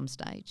off at some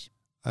stage.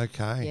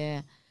 Okay.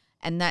 Yeah.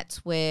 And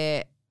that's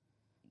where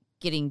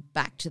getting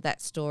back to that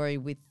story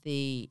with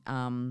the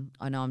I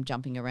know I'm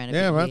jumping around a bit.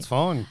 Yeah, here. that's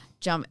fine.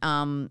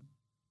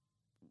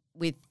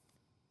 With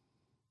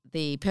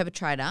the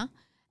perpetrator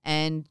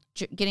and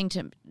getting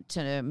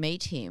to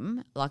meet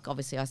him, like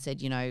obviously I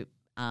said,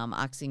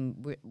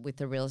 asking with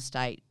the real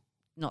estate,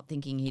 not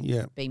thinking he'd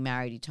Yeah. been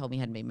married. He told me he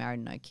hadn't been married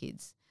and no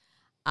kids.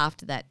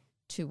 After that,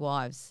 2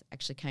 wives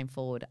actually came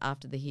forward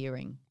after the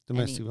hearing. and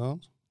Domestic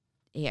violence?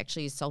 he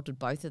actually assaulted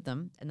both of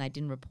them and they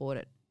didn't report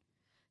it.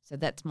 So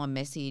that's my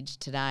message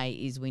today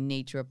is we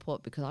need to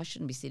report, because I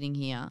shouldn't be sitting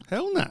here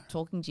Hell no.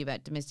 talking to you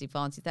about domestic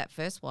violence with that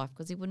first wife,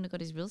 because he wouldn't have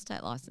got his real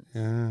estate license.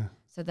 Yeah.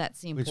 So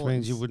that's the Which importance.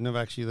 means you wouldn't have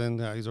actually then,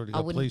 he's already I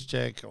got wouldn't- police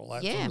check, all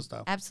that sort of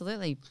stuff.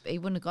 absolutely. He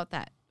wouldn't have got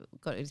that.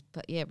 Got his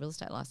real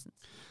estate license.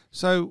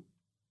 So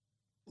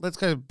let's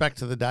go back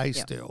to the day Yep.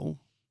 still.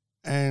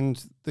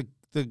 And the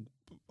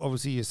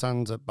obviously your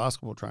son's at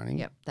basketball training.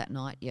 Yep, that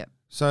night. Yep.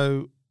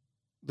 So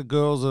the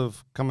girls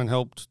have come and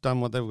helped, done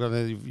what they've got.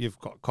 You've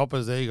got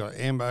Coppers there, you've got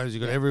Ambos,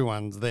 you've got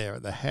everyone's there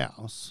at the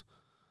house.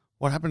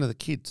 What happened to the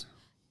kids?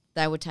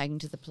 They were taken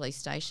to the police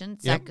station.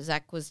 Yep.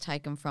 Zach was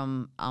taken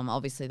from,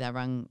 obviously they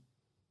rang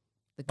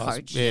the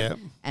coach. Yeah.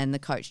 And the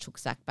coach took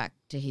Zach back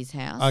to his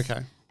house.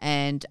 Okay.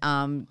 And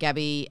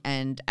Gabby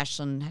and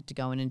Ashlyn had to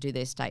go in and do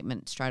their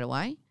statement straight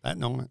away That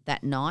night.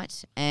 that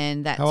night.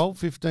 And that's How old?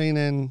 15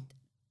 and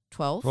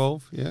 12.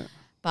 12? Yeah.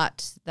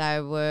 But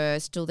they were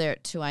still there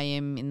at 2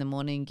 a.m. in the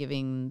morning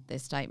giving their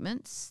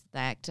statements.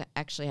 They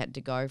actually had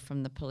to go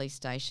from the police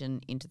station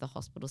into the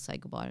hospital, say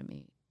goodbye to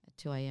me at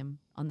 2 a.m.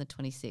 on the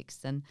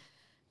 26th. And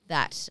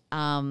that,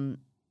 and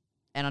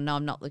I know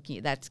I'm not looking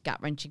at, that's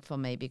gut-wrenching for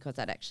me, because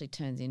that actually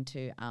turns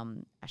into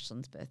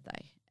Ashlyn's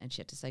birthday, and she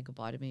had to say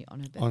goodbye to me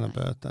on her birthday. On a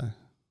birthday.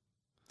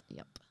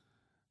 Yep.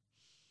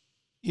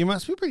 You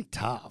must be pretty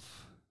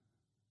tough.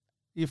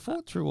 You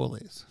fought through all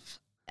this.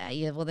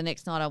 Yeah, well, the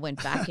next night I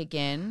went back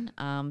again.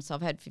 So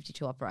I've had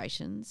 52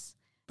 operations.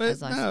 But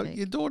as I no, speak.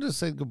 your daughter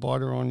said goodbye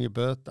to her on your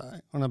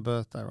birthday, on a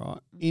birthday, right?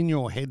 In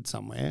your head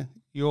somewhere,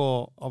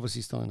 you're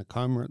obviously still in a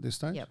coma at this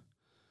stage. Yep.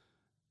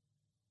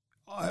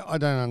 I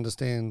don't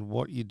understand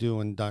what you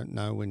do and don't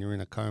know when you're in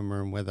a coma,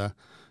 and whether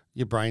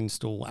your brain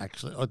still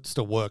it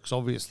still works,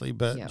 obviously,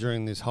 but Yep.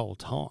 during this whole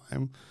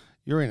time,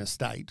 you're in a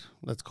state,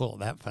 let's call it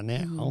that for now,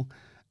 Mm-hmm.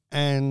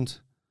 and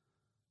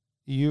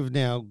you've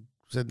now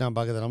said, no,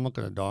 bugger that, I'm not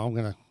going to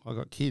die, I've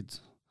got kids.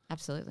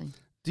 Absolutely.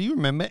 Do you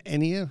remember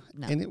any?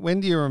 No.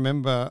 When do you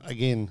remember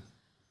again?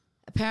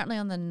 Apparently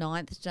on the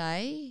 9th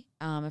day,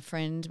 a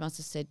friend must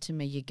have said to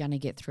me, "You're going to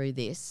get through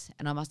this."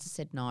 And I must have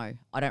said, "No,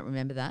 I don't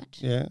remember that."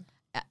 Yeah.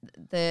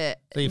 So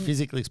you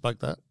physically spoke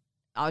that?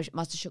 I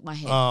must have shook my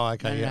head. Oh,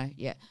 okay, No,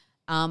 yeah.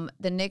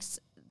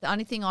 The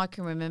only thing I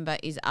can remember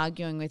is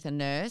arguing with a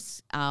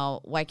nurse,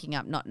 waking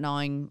up not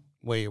knowing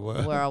Where you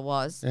were? where I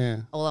was.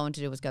 Yeah. All I wanted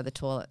to do was go to the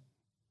toilet.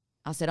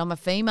 I said, "I'm a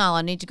female.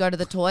 I need to go to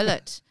the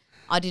toilet."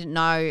 I didn't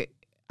know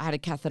I had a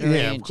catheter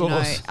Yeah, in. of You know,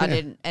 course. I Yeah.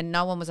 didn't, and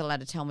no one was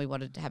allowed to tell me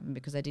what had happened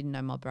because they didn't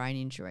know my brain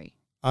injury.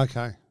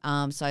 Okay.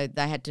 So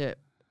they had to,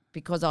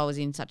 because I was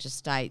in such a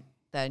state,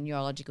 the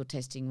neurological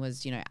testing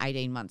was,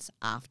 18 months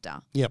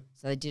after. Yep.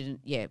 So they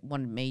didn't,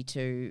 wanted me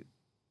to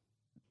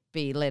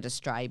be led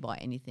astray by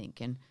anything.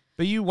 And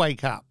But you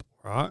wake up,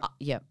 right?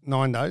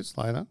 9 days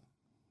later.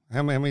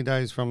 How many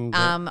days from the,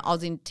 I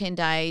was in 10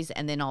 days,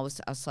 and then I was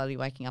slowly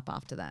waking up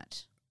after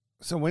that.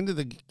 so when did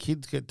the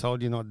kids get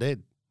told you're not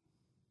dead?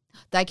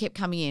 They kept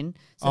coming in.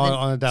 So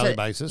On a daily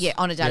basis? Yeah,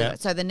 on a daily Yeah.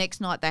 basis. So the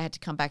next night they had to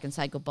come back and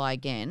say goodbye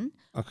again.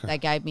 Okay. They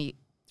gave me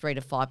 3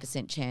 to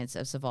 5% chance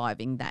of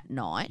surviving that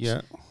night.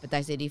 Yeah. But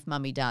they said if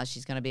mummy does,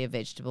 she's going to be a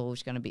vegetable.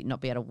 She's going to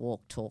not be able to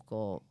walk, talk,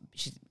 or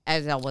she's,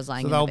 as I was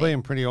laying So in they'll the bed.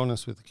 being pretty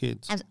honest with the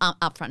kids, As,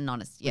 upfront and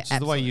honest. Yeah, which is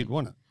the way absolutely. you'd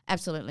want it.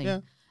 Absolutely. Yeah.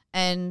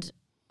 And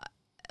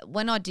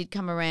when I did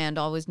come around,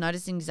 I was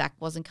noticing Zach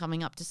wasn't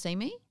coming up to see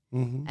me.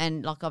 Mm-hmm.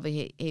 And like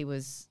obviously he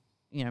was,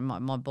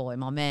 my boy,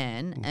 my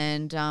man. Mm.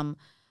 And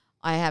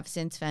I have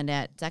since found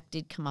out Zach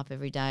did come up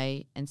every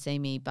day and see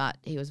me, but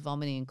he was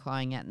vomiting and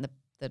crying out in the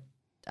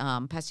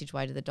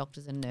passageway to the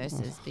doctors and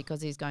nurses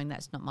because he's going,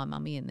 "That's not my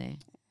mummy in there."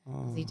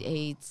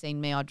 He'd seen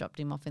me. I dropped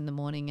him off in the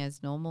morning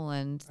as normal,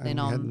 and then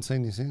I I hadn't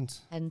seen you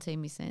since. hadn't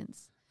seen me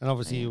since. And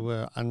obviously you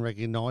were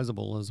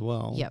unrecognisable as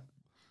well. Yep.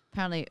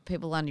 Apparently,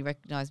 people only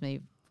recognise me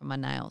from my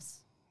nails.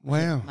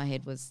 Wow. My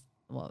head was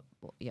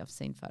I've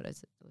seen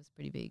photos. It was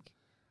pretty big.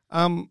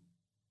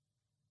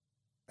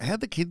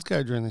 How'd the kids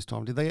go during this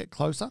time? Did they get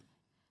closer?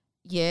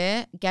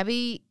 Yeah,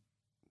 Gabby.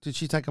 Did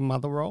she take a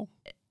mother role?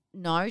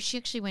 No, she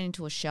actually went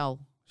into a shell.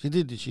 She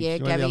did she? Yeah, She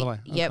Gabby. went the other way?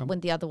 Yeah, Okay.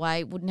 went the other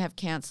way. Wouldn't have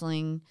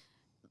counselling.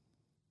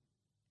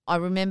 I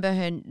remember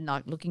her,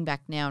 like looking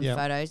back now in Yeah.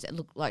 photos, it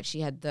looked like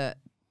she had the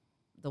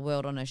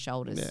world on her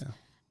shoulders. Yeah.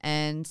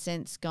 And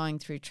since going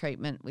through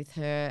treatment with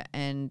her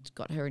and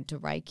got her into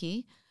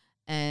Reiki,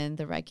 and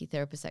the Reiki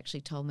therapist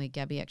actually told me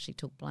Gabby actually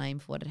took blame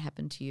for what had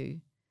happened to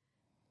you.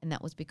 And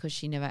that was because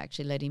she never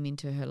actually let him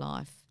into her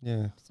life.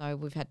 Yeah. So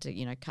we've had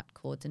to, cut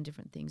cords and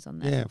different things on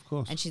that. Yeah, of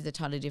course. And she's a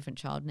totally different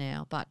child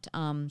now. But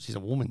She's a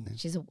woman then.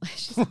 she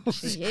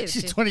is.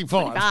 She's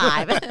 25.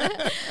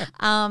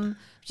 25.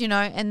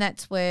 And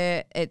that's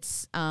where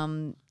it's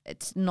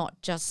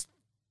not just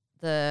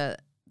the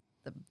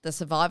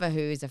survivor who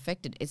is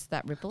affected, it's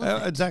that ripple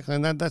effect. Exactly,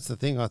 and that's the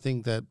thing I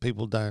think that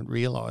people don't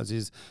realise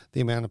is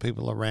the amount of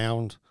people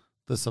around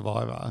the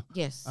survivor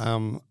Yes.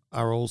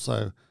 are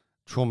also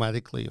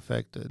traumatically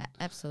affected.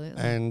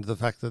 Absolutely. And the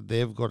fact that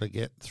they've got to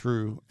get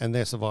through, and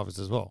they're survivors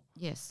as well.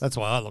 Yes. That's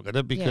why I look at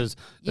it, because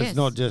Yes. it's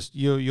not just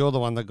you're the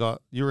one that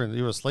you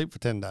were asleep for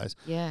 10 days.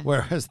 Yeah.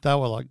 Whereas they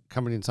were like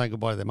coming in and saying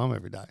goodbye to their mum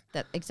every day.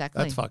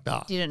 Exactly. That's fucked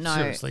up. Didn't know.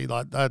 Seriously,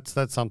 like that's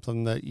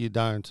something that you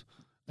don't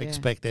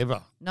expect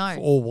ever. No.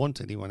 Or want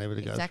anyone ever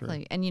to go through.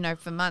 Exactly. And,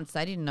 for months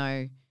they didn't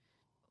know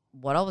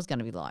what I was going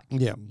to be like.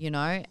 Yeah.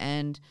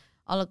 And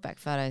I look back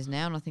photos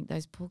now and I think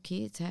those poor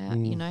kids, how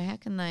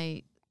can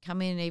they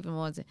come in even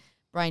was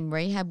brain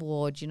rehab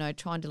ward,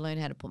 trying to learn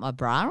how to put my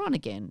bra on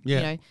again,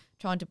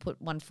 trying to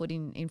put one foot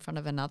in front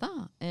of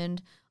another.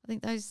 And I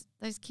think those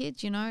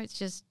kids, it's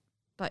just,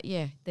 but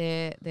yeah,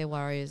 they're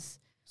warriors.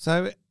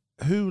 So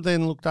who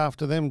then looked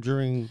after them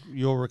during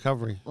your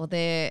recovery? Well,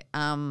 their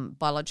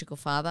biological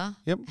father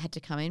Yep. had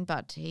to come in,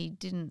 but he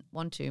didn't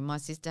want to. My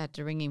sister had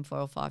to ring him 4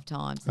 or 5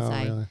 times and Oh,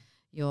 say, really?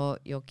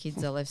 your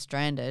kids are left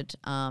stranded.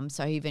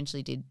 So he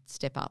eventually did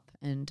step up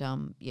and,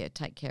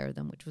 take care of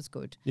them, which was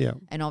good. Yeah.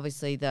 And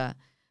obviously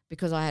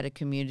because I had a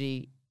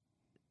community,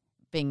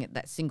 being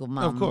that single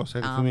mum. Of course,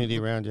 had a community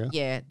around you.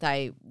 Yeah,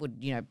 they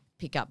would,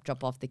 pick up,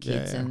 drop off the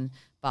kids Yeah. and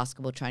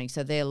basketball training.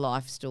 So their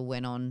life still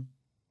went on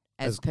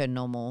as per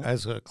normal.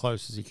 As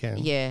close as you can.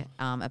 Yeah,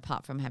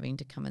 apart from having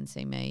to come and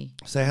see me.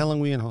 So how long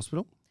were you in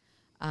hospital?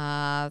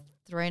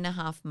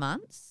 3.5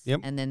 months.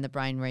 Yep. And then the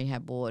brain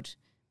rehab ward,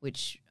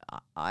 which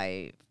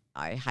I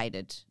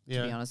hated, to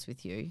Yeah. be honest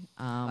with you.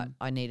 I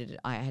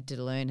had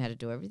to learn how to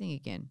do everything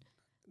again.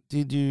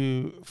 Did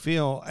you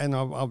feel, and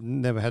I've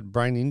never had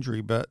brain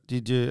injury, but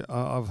did you,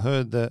 I've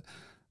heard that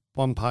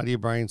one part of your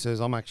brain says,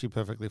 I'm actually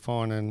perfectly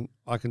fine and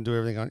I can do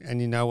everything,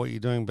 and you know what you're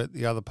doing, but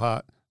the other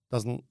part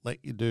doesn't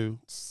let you do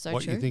So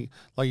what true. you think.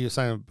 Like you were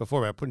saying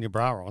before about putting your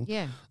bra on.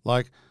 Yeah.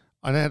 Like,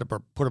 I know how to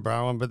put a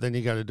bra on, but then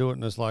you go to do it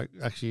and it's like,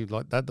 actually,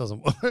 like, that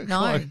doesn't work. No.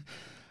 Like,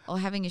 Or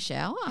having a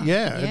shower.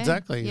 Yeah,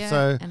 exactly. Yeah.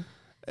 So And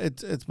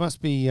it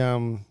must be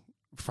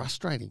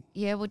frustrating.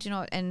 yeah, well, do you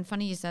know, and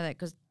funny you say that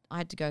because I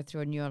had to go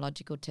through a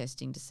neurological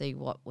testing to see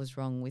what was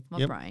wrong with my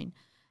Yep. brain.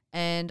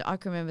 And I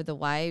can remember the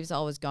waves I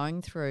was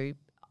going through.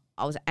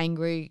 I was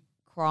angry,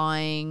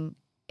 crying,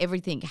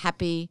 everything,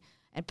 happy.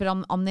 But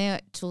I'm there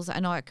till,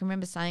 and I can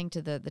remember saying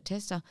to the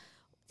tester,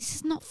 this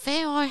is not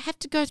fair. I have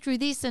to go through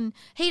this and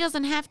he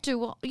doesn't have to.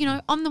 Well,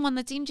 I'm the one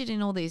that's injured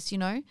in all this,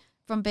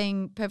 from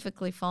being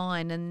perfectly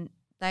fine. And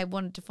they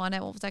wanted to find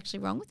out what was actually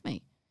wrong with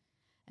me.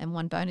 And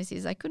one bonus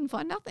is they couldn't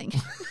find nothing.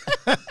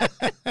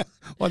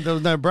 Well, there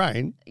was no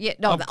brain. Yeah,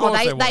 no, Of course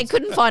there they was.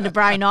 couldn't find a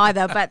brain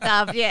either, but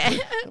yeah.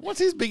 What's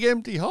his big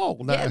empty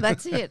hole? No. Yeah,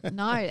 that's it.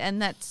 No,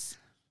 and that's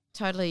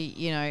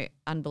totally,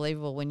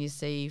 unbelievable when you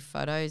see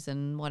photos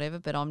and whatever.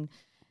 But I'm,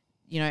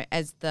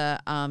 as the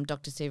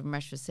Dr. Stephen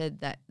Rashford said,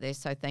 that they're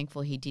so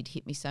thankful he did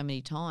hit me so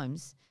many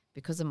times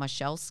because of my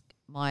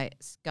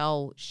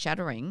skull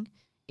shattering.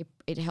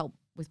 It helped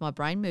with my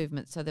brain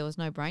movement, so there was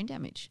no brain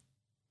damage.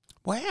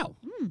 Wow.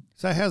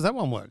 So how's that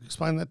one work?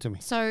 Explain that to me.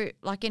 So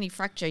like any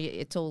fracture,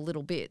 it's all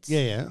little bits.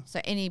 Yeah.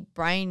 So any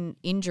brain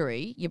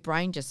injury, your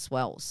brain just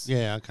swells.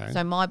 Yeah, okay.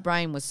 So my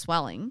brain was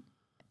swelling,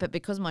 but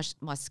because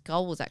my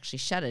skull was actually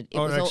shattered, it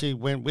was actually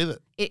went with it.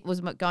 it was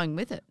going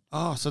with it.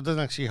 Oh, so it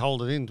doesn't actually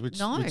hold it in, which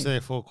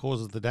therefore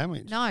causes the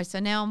damage. No, so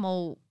now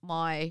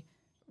my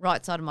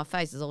right side of my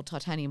face is all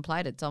titanium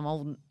plated, so I'm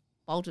all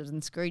bolted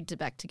and screwed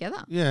back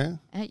together. Yeah.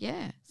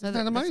 Yeah. So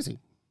Isn't that amazing?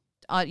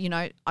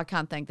 I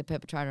can't thank the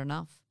perpetrator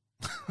enough.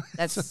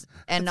 That's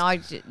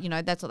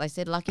that's what they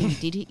said. Lucky he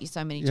did hit you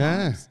so many Yeah.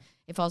 times.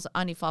 If I was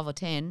only 5 or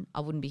 10, I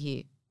wouldn't be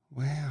here.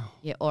 Wow.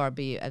 Yeah, or I'd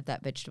be at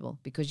that vegetable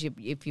because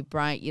if your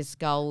brain, your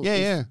skull.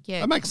 Yeah.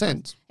 Yeah. It makes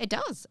sense. It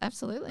does,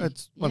 absolutely.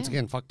 It's once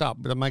again fucked up,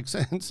 but it makes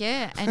sense.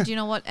 Yeah, and do you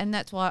know what? And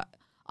that's why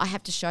I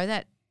have to show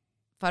that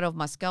photo of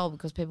my skull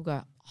because people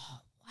go, oh,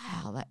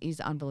 wow, that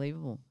is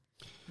unbelievable.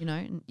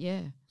 And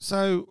yeah.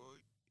 So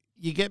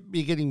you're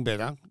getting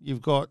better.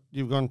 You've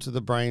gone to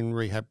the brain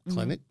rehab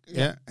clinic.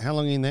 Yeah. How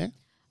long are you in there?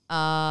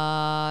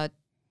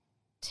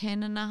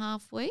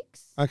 10.5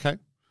 weeks. Okay.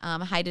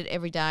 Hated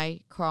every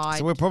day, cried.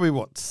 So we're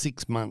probably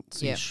 6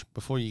 months ish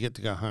before you get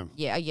to go home.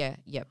 Yep.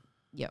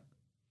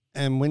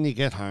 And when you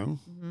get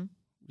home,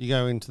 you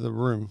go into the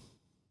room.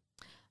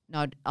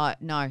 No.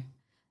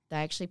 They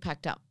actually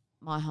packed up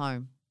my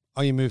home.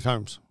 Oh, you moved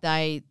homes.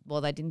 They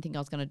didn't think I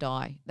was going to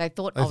die. They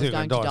thought I They was thought you were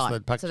going to gonna die,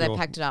 die. so So they'd they packed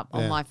packed it up.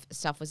 All yeah. my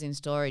stuff was in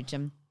storage.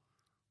 And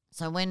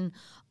so when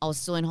I was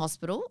still in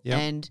hospital Yep.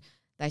 and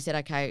they said,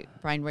 okay,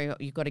 brain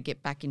rehab, you've got to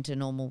get back into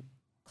normal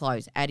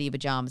clothes, out of your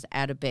pajamas,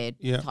 out of bed,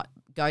 Yeah.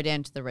 go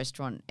down to the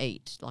restaurant,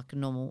 eat like a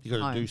normal You got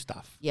home. to do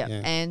stuff. Yeah.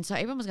 And so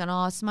everyone was going,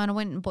 oh, Simone, I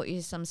went and bought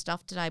you some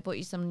stuff today, bought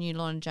you some new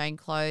Lon and Jane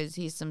clothes,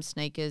 here's some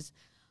sneakers.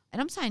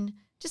 And I'm saying,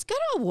 just go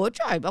to a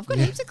wardrobe. I've got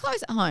heaps of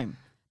clothes at home.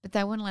 But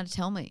they weren't allowed to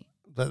tell me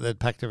That they'd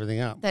packed everything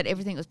up. that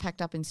everything was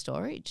packed up in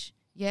storage.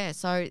 Yeah.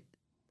 So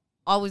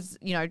I was,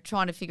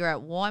 trying to figure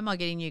out why am I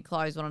getting new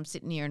clothes when I'm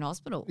sitting here in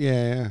hospital?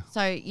 Yeah.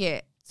 So,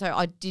 yeah. So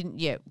I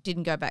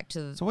didn't go back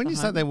to the So when the you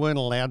say home. they weren't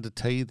allowed to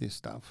tell you this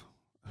stuff,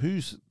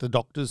 Who's the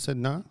doctors said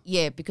no?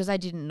 Yeah, because they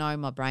didn't know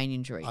my brain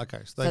injury.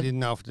 Okay, so they didn't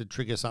know if to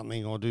trigger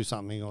something or do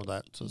something or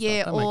that sort of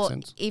Yeah, stuff. That or makes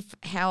sense. if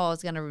how I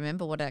was going to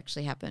remember what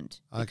actually happened,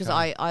 because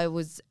Okay. I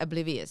was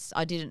oblivious.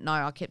 I didn't know.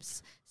 I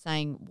kept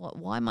saying,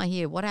 "Why am I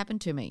here? What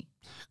happened to me?"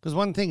 Because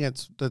one thing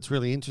that's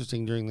really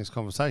interesting during this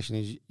conversation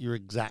is you're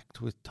exact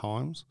with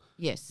times.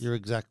 Yes. You're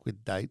exact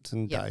with dates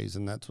and Yep. days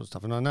and that sort of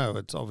stuff. And I know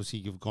it's obviously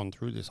you've gone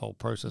through this whole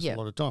process Yep. a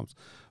lot of times.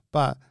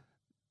 But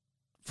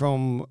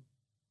from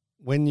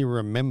when you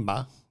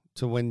remember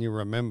to when you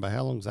remember,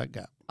 how long's that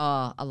gap?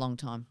 Oh, a long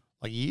time.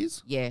 Like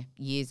years? Yeah,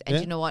 years. And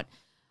Yeah. you know what?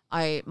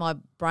 My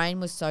brain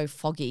was so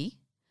foggy,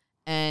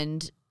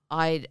 and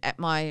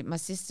my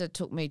sister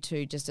took me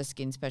to just a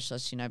skin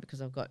specialist,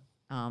 because I've got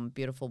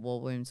beautiful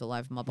war wounds all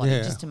over my body,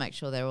 Yeah. just to make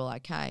sure they're all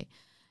okay.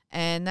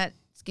 And that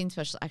skin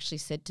specialist actually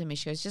said to me,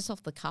 she goes, just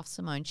off the cuff,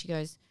 Simone, she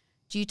goes,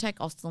 do you take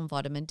Ostel and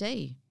vitamin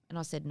D? And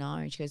I said, no.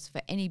 And she goes,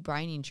 for any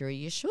brain injury,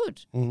 you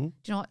should. Mm-hmm. Do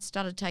you know what?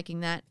 Started taking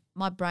that.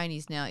 My brain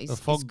is now The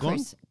fog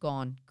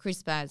gone.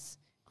 Crisp as.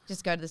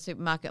 Just go to the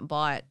supermarket and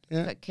buy it.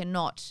 Yeah. But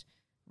cannot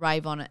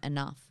rave on it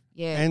enough.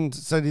 Yeah. And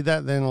so did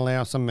that then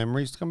allow some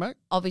memories to come back?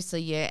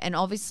 Obviously, yeah. And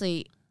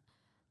obviously,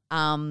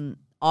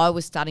 I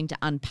was starting to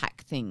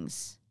unpack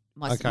things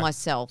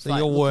myself. So like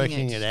you're looking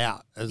working at- it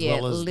out as yeah,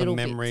 well as the little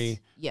memory.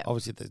 bits. Yeah.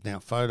 Obviously, there's now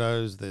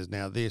photos, there's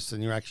now this,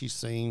 and you're actually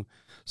seeing.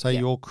 So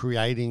Yeah. you're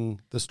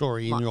creating the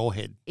story in your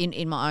head.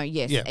 In my own,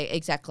 yes, Yeah.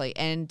 Exactly.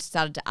 And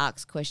started to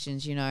ask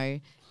questions,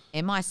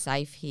 am I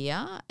safe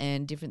here?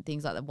 And different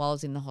things like that while I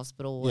was in the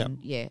hospital. Yep.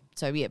 And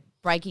so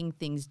breaking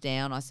things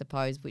down, I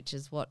suppose, which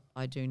is what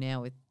I do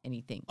now with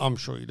anything. I'm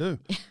sure you do.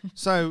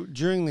 So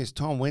during this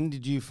time, when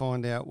did you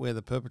find out where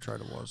the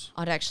perpetrator was?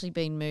 I'd actually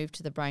been moved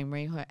to the brain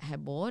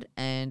rehab ward,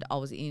 and I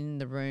was in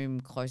the room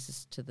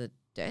closest to the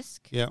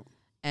desk. Yeah.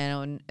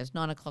 And it was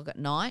 9 o'clock at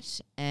night,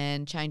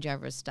 and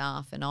changeover of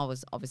staff, and I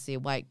was obviously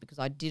awake because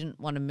I didn't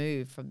want to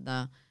move from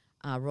the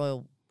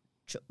Royal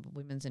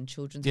Women's and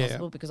Children's Yeah.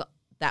 Hospital because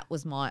that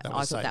was I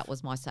thought safe. that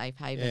was my safe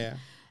haven. Yeah.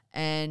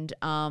 And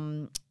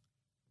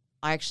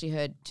I actually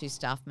heard two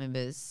staff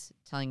members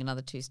telling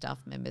another two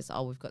staff members,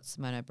 we've got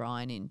Simone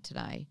O'Brien in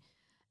today.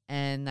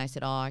 And they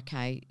said,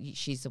 okay,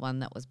 she's the one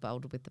that was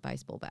belted with the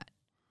baseball bat.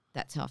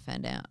 That's how I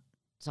found out.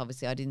 So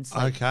obviously I didn't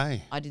sleep.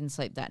 Okay. I didn't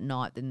sleep that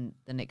night. Then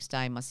the next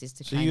day my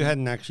sister So came. you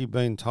hadn't actually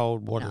been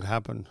told what No. had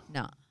happened.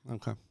 No.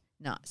 Okay.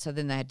 No. So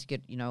then they had to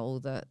get, all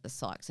the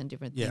psychs and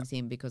different Yeah. things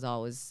in because I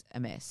was a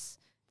mess,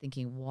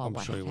 thinking, wow, I'm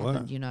what sure you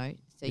happened, were.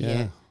 So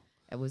Yeah.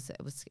 it was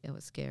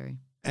scary.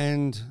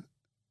 And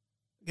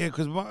yeah,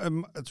 because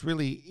it's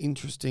really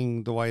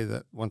interesting the way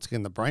that once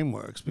again the brain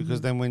works. Because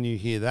Mhm. then when you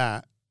hear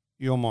that,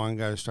 your mind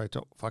goes straight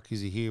to fuck. Is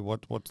he here?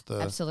 What's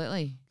the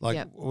Absolutely. like?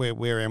 Yep.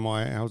 Where am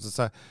I? How's it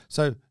so?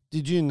 So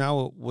did you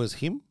know it was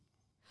him?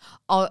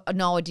 Oh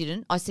no, I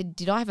didn't. I said,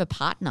 did I have a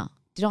partner?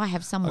 Did I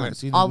have someone? Okay,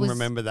 so you I didn't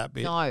remember that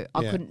bit. No, I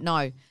Yeah. couldn't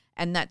know.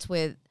 And that's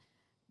where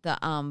the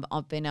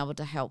I've been able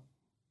to help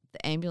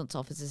the ambulance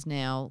officers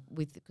now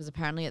because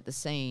apparently at the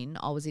scene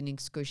I was in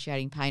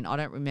excruciating pain. I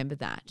don't remember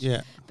that.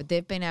 Yeah. But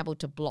they've been able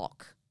to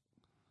block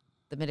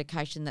the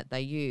medication that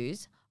they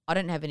use. I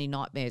don't have any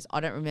nightmares. I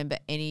don't remember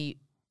any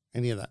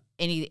Any of that?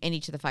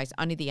 to the face,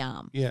 only the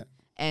arm. Yeah.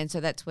 And so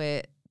that's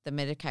where the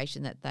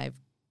medication that they've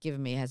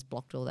given me has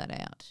blocked all that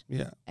out.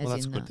 Yeah. As Well,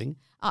 that's a in good the- thing.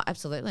 Oh,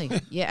 absolutely.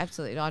 Yeah,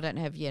 absolutely. I don't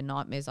have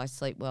nightmares. I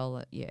sleep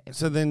well.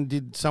 So then,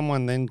 did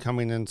someone then come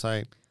in and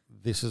say,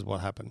 "This is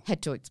what happened"?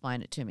 Had to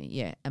explain it to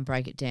me, and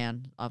break it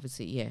down.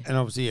 Obviously, yeah. And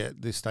obviously,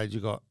 at this stage, you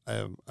got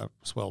a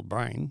swelled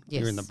brain.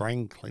 You're in the Yes.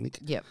 brain clinic.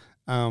 Yep.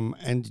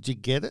 And did you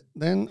get it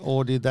then,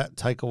 or did that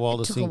take a while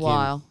to Took sink a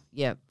while.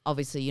 Yeah.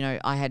 Obviously,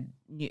 I had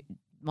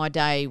my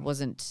day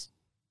wasn't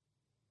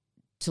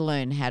to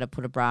learn how to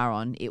put a bra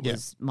on. It Yeah.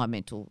 was my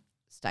mental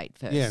state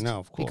first. Yeah, no,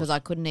 of course. Because I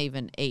couldn't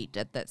even eat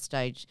at that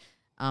stage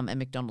a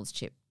McDonald's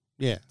chip.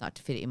 in? Yeah. Like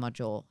to fit it in my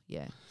jaw.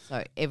 Yeah.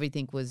 So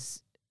everything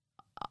was,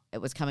 it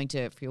was coming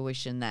to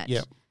fruition that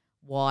Yep.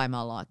 why am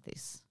I like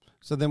this?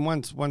 So then,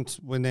 once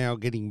we're now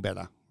getting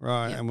better,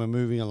 right, Yep. and we're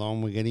moving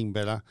along, we're getting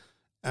better.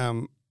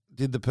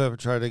 Did the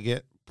perpetrator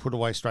get put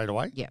away straight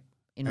away? Yeah.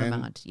 In And-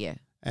 remand. Yeah.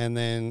 And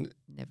then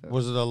Never.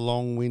 was it a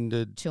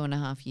long-winded?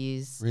 2.5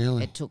 years.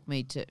 Really? It took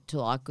me till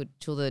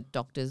the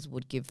doctors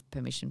would give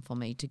permission for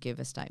me to give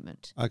a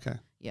statement. Okay.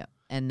 Yeah.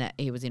 And that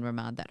he was in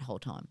remand that whole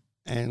time.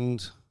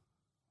 And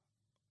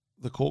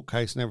the court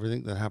case and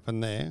everything that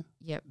happened there.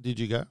 Yep. Did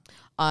you go?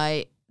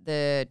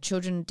 The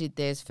children did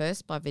theirs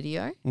first by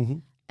video, Mm-hmm.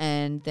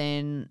 and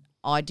then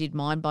I did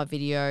mine by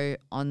video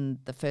on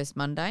the first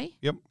Monday.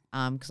 Yep.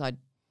 Because I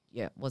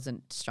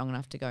wasn't strong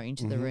enough to go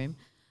into the Mhm. room.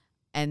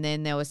 And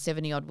then there were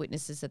 70 odd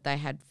witnesses that they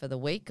had for the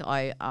week.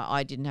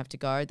 I didn't have to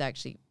go. They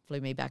actually flew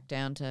me back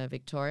down to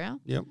Victoria.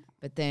 Yep.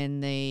 But then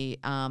the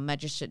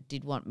magistrate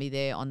did want me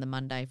there on the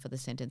Monday for the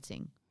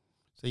sentencing.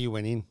 So you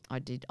went in. I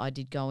did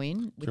go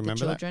in with the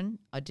remember that? children.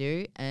 I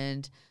do,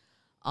 and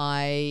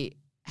I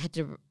had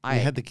to. You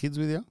had the kids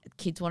with you?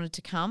 Kids wanted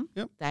to come.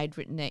 Yep. They'd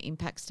written their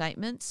impact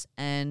statements,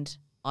 and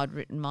I'd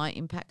written my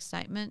impact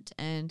statement,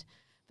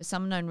 for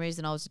some unknown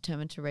reason, I was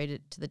determined to read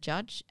it to the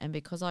judge, and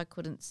because I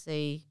couldn't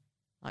see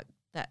like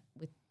that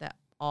with that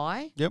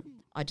eye, Yep.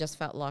 I just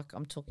felt like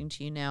I'm talking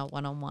to you now,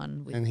 one on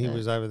one. And he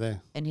was over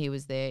there. and he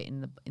was there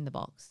in the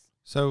box.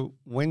 So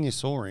when you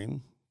saw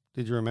him,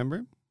 did you remember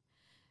him?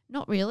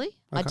 Not really.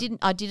 Okay.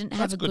 I didn't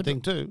have That's a a good thing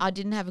too. I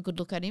didn't have a good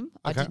look at him.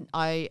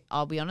 Okay.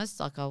 I'll be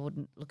honest. Like I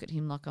wouldn't look at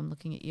him like I'm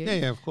looking at you.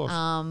 Yeah, of course.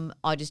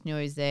 I just knew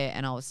he was there,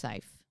 and I was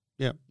safe.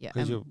 Yeah, Yeah.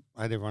 because you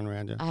had everyone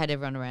around you. I had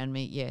everyone around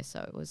me. Yeah.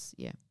 So it was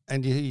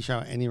And did he show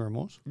any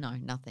remorse? No,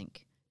 nothing.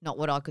 Not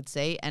what I could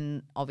see,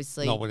 and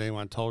obviously Not what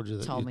anyone told you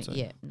that told you'd me. see.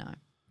 Yeah. No.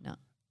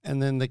 And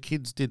then the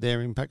kids did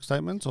their impact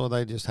statements, or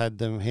they just had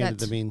them handed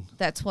That's- them in?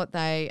 That's what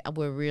they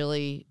were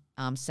really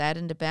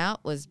saddened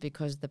about, was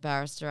because the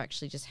barrister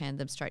actually just handed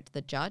them straight to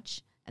the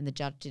judge, and the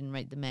judge didn't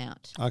read them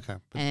out. Okay.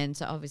 And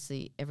so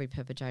obviously every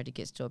perpetrator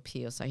gets to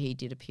appeal, so he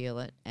did appeal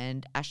it.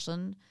 And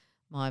Ashlyn,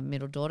 my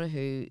middle daughter,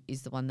 who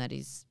is the one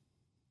that's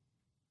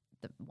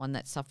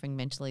suffering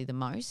mentally the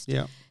most,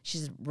 Yeah. she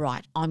said,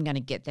 right, I'm going to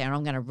get there and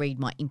I'm going to read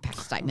my impact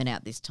statement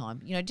out this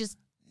time. You know, just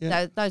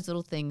Yeah. those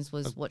little things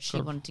was Of what she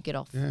course. wanted to get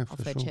off Yeah, her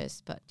for sure.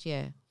 chest. But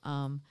yeah,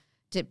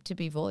 to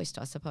be voiced,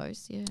 I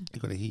suppose. Yeah, You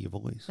got to hear your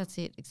voice. that's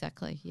it.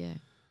 Exactly. Yeah.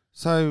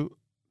 So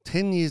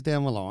 10 years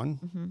down the line,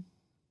 Mm-hmm.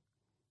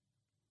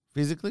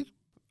 physically,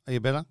 are you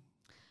better?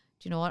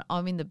 Do you know what?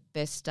 I'm in the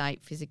best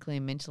state physically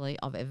and mentally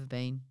I've ever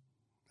been.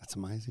 That's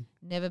amazing.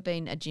 Never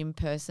been a gym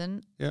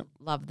person. Yep.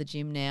 Love the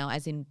gym now,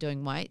 as in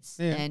doing weights,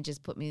 Yeah. and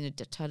just put me in a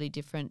totally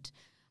different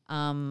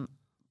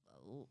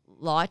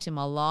light in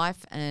my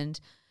life. And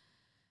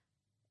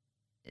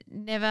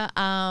never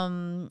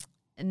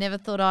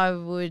thought I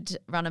would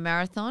run a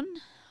marathon.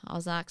 I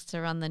was asked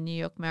to run the New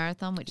York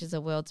Marathon, which is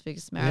the world's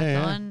biggest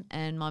marathon.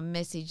 And my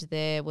message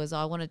there was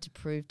I wanted to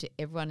prove to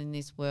everyone in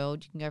this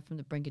world you can go from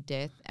the brink of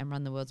death and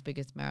run the world's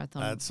biggest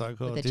marathon. That's so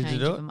cool. with the Did you change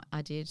do of it?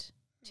 I did.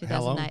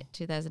 How long?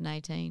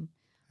 2018.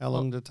 How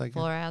long did it take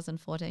you? 4 hours and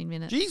 14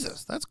 minutes.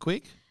 Jesus, that's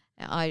quick.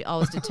 I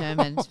was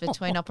determined.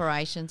 Between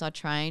operations, I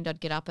trained. I'd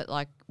get up at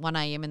like 1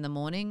 a.m. in the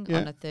morning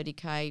Yeah. on a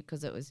 30K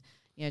because it was,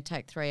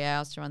 take 3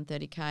 hours to run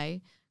 30K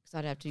because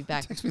I'd have to be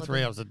back. It takes me for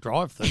 3 hours to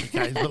drive 30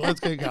 k's, but let's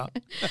keep going.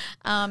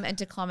 and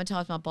to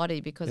climatize my body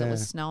because it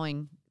was Yeah.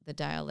 snowing the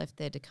day I left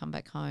there to come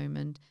back home.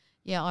 And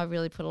yeah, I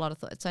really put a lot of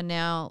thought. So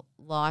now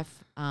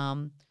life,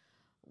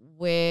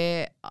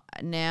 we're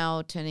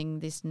now turning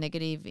this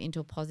negative into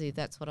a positive.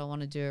 That's what I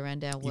want to do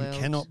around our You world.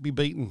 cannot be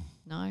beaten.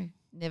 No,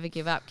 never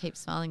give up. Keep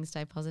smiling and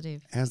stay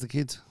positive. How's the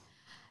kids?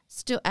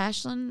 Still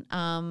Ashlyn,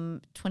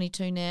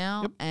 22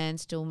 now, Yep. and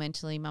still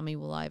mentally, mummy,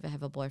 will I ever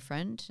have a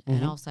boyfriend? Mhm.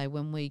 And I'll say,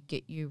 when we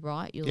get you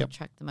right, you'll Yep.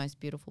 attract the most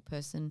beautiful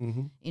person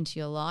Mm-hmm. into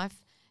your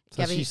life. So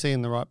Gabby, she's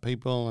seeing the right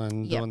people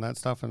and Yep. doing that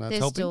stuff, and that's they're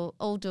helping. still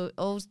all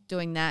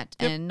doing that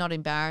Yep. and not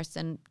embarrassed.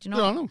 And do you know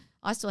Good what? on them.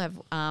 I still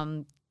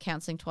have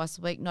counselling twice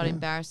a week, not Yeah.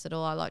 embarrassed at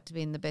all. I like to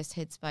be in the best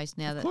headspace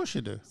now Of course you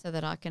do. so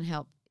that I can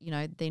help,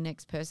 the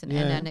next person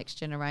Yeah. and our next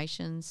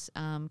generations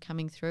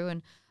coming through.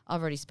 And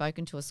I've already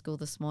spoken to a school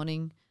this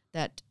morning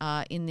that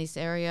are in this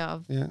area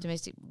of Yeah.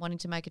 domestic wanting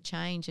to make a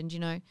change. And,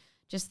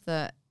 just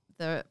the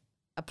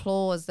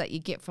applause that you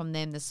get from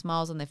them, the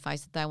smiles on their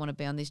face that they want to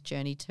be on this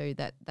journey too,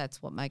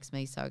 that's what makes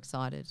me so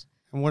excited.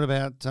 And what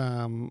about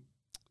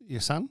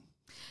your son?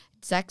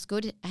 Zach's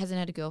good, hasn't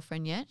had a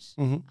girlfriend yet.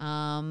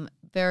 Mm-hmm.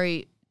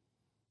 Very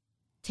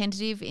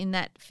tentative in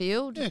that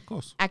field. Yeah, of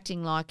course.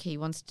 Acting like he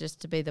wants just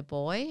to be the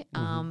boy.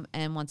 Mhm.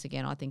 And once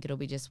again, I think it'll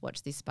be just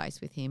watch this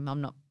space with him.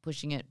 I'm not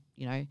pushing it.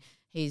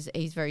 He's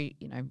very,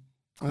 And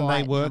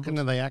quiet they work humble. and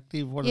are they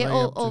active? What Yeah, are they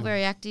all, up to? all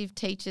very active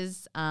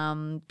teachers,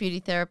 beauty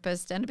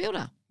therapist and a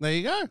builder. There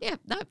you go. Yeah,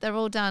 no, they're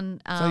all done.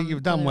 So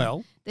you've done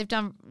well. They've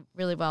done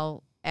really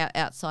well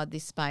outside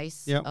this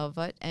space Yep. of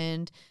it.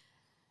 And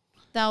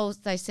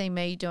they see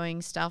me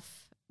doing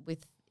stuff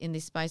in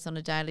this space on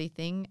a daily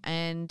thing,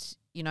 and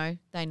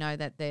they know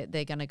that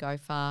they're going to go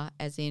far.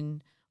 As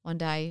in, one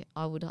day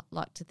I would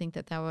like to think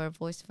that they were a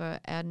voice for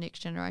our next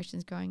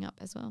generations growing up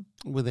as well.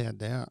 Without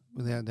doubt.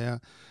 Without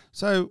doubt.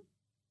 So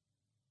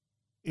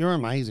you're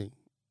amazing.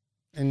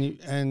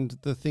 And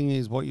the thing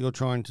is, what you're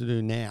trying to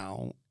do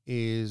now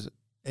is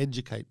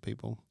educate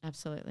people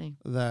Absolutely.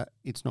 that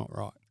it's not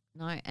right.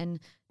 No, and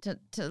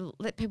to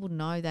let people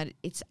know that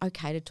it's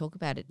okay to talk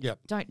about it. Yep.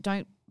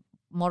 Don't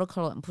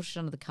mollycoddle it and push it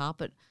under the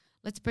carpet.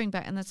 Let's bring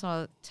back, and that's what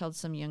I tell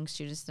some young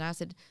students today. I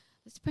said,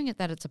 let's bring it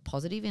that it's a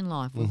positive in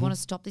life. We Mhm. want to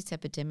stop this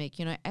epidemic.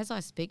 As I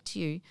speak to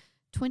you,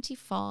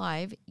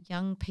 25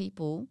 young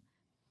people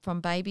from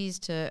babies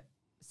to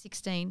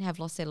 16 have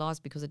lost their lives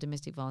because of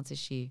domestic violence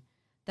this year.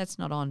 That's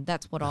not on.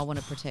 That's what I want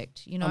to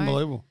protect.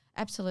 Unbelievable.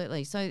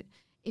 Absolutely. So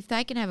if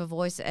they can have a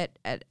voice at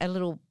a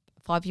little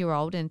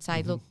 5-year-old and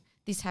say, look,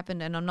 this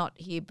happened, and I'm not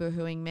here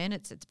boohooing men.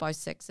 It's both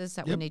sexes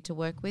that we Yep. need to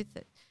work with.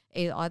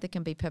 Either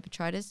can be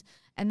perpetrators.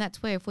 And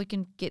that's where if we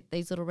can get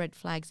these little red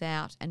flags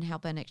out and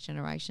help our next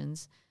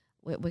generations,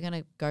 we're going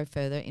to go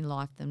further in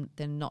life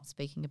than not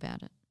speaking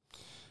about it.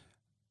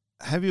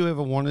 Have you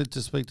ever wanted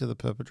to speak to the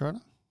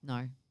perpetrator?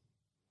 No.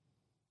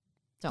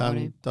 Don't want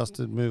to. Done,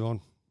 dusted, move on.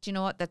 Do you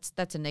know what?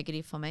 That's a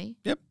negative for me.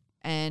 Yep.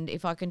 And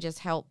if I can just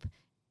help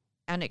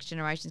our next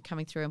generation's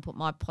coming through and put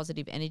my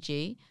positive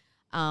energy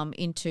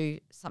into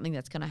something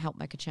that's going to help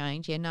make a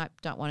change. Yeah, no,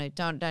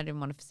 don't even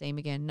want to see him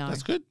again. No,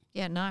 That's good.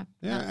 Yeah, no.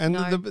 Yeah, no,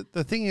 and no.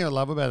 the thing I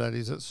love about that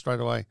is that straight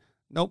away,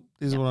 nope,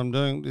 this is what I'm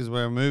doing. This is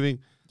where I'm moving.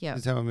 Yeah.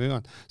 This is how I'm moving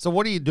on. So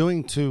what are you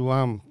doing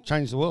to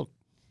change the world?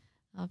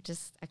 I've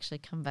just actually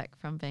come back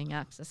from being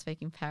asked to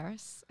speak in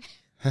Paris.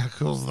 How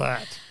cool is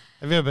that?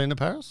 Have you ever been to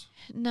Paris?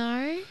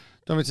 No.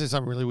 Don't me say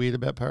something really weird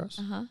about Paris?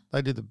 Uh-huh.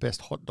 They do the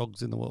best hot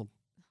dogs in the world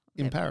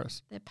in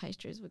Paris. Their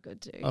pastries were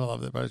good too. I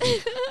love their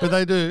pastries. But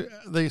they do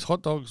these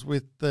hot dogs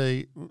with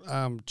the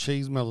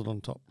cheese melted on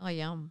top. Oh,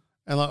 yum.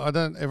 And like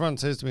everyone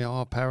says to me,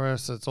 oh,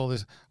 Paris, it's all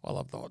this. I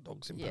love the hot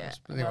dogs in Yeah,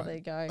 Paris. But well, there anyway.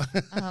 you go.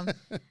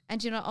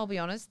 And, I'll be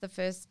honest, the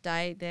first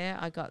day there,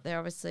 I got there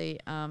obviously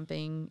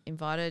being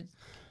invited.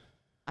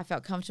 I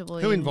felt comfortable.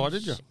 Who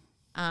invited you?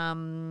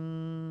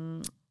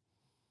 Now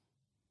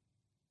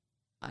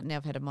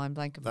I've had a mind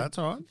blank. Of That's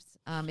all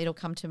right. It'll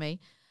come to me.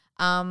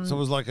 So it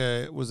was like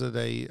was it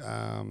a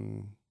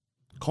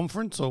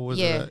conference or was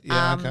it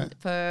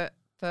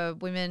for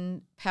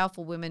women,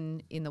 powerful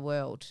women in the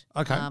world.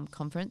 Okay.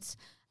 Conference.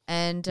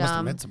 And must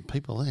have met some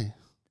people there.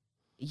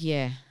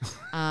 yeah.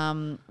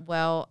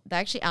 Well, they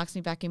actually asked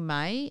me back in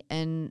May,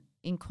 and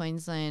in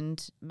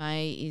Queensland,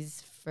 May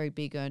is very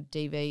big on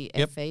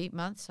DVFE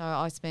month. So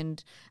I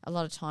spend a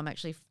lot of time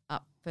actually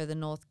up further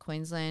north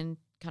Queensland,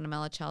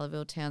 Cunnamulla,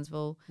 Charleville,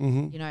 Townsville,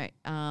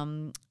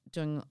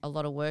 doing a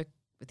lot of work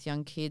with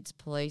young kids,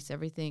 police,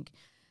 everything.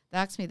 They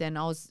asked me then,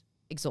 I was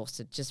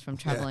exhausted just from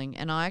travelling,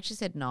 and I actually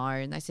said no,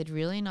 and they said,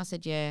 really? And I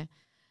said, yeah.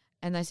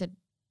 And they said,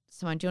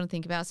 Simone, do you want to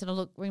think about it? I said, oh,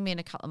 look, ring me in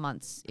a couple of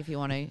months if you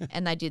want to.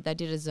 And they did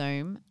a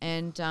Zoom,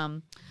 and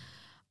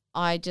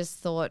I just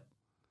thought,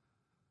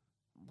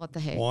 what the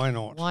heck? Why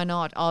not? Why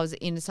not? I was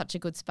in such a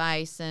good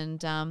space, and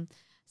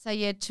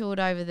toured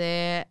over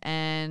there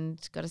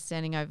and got a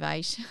standing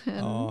ovation.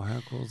 Oh, how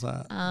cool is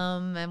that?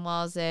 And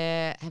while I was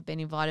there, have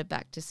been invited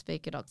back to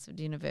speak at Oxford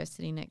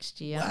University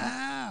next year.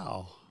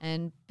 Wow.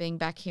 And being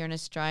back here in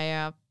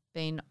Australia,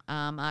 been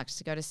asked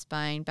to go to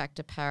Spain, back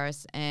to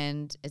Paris,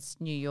 and it's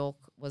New York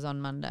was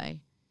on Monday.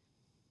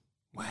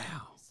 Wow.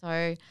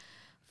 So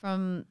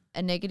from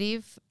a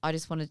negative, I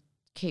just want to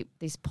keep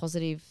this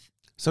positive.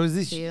 So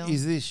is feel.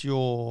 this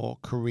your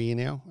career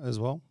now as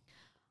well?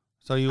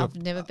 So I've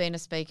never been a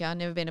speaker,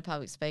 never been a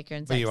public speaker.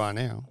 And but you are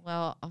now.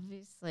 Well,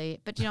 obviously.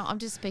 But, I'm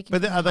just speaking.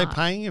 But from are the they heart.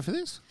 paying you for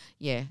this?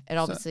 Yeah, it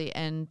obviously.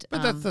 And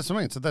But that's what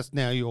I mean. So that's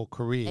now your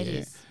career. It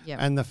is, yeah.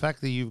 And the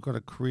fact that you've got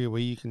a career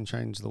where you can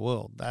change the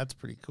world, that's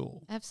pretty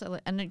cool.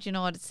 Absolutely. And do you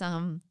know what? It's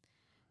some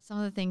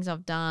of the things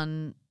I've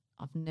done,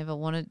 I've never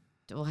wanted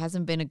or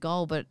hasn't been a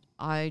goal, but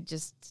I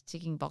just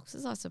ticking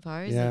boxes, I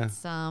suppose. Yeah.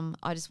 It's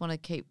I just want to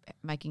keep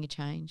making a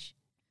change.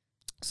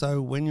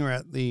 So when you're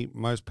at the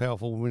Most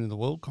Powerful Women in the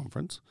World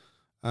conference,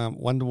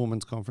 Wonder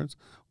Woman's conference,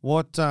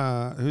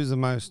 who's the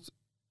most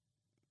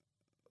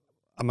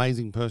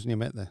amazing person you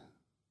met there?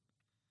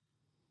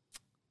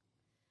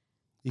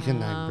 You can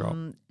name drop.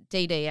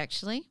 Dee Dee,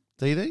 actually.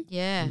 Dee Dee?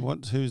 Yeah.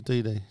 Who's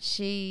Dee Dee?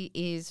 She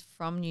is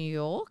from New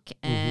York,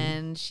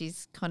 and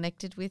she's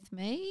connected with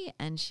me,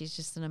 and she's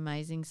just an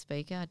amazing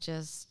speaker,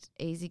 just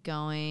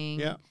easygoing.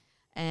 Yeah.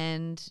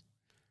 And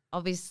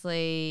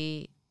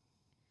obviously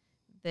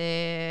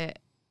there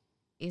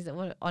is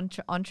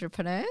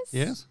entrepreneurs.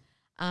 Yes.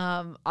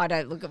 I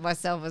don't look at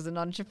myself as an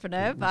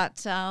entrepreneur,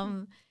 but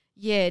I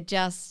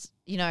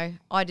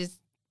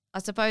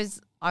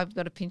suppose I've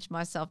got to pinch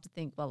myself to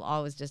think, well, I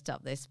was just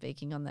up there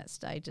speaking on that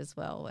stage as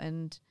well.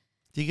 And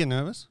do you get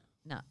nervous?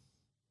 no,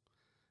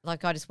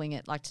 like I just wing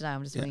it. Like today,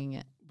 I'm just winging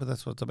it. But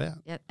that's what it's about.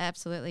 Yeah,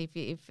 absolutely.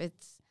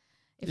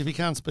 If you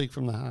can't speak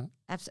from the heart,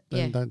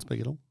 then don't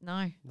speak at all.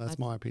 No, That's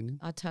my opinion.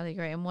 I totally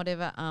agree. And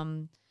whatever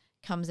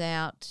comes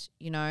out,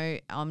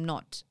 I'm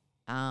not.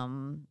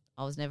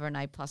 I was never an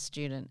A+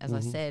 student, as I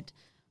said,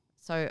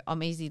 so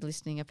I'm easy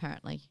listening.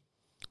 Apparently,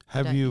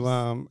 Have you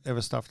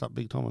ever stuffed up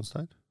big time on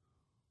stage?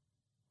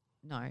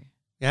 no,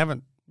 You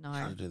haven't. no,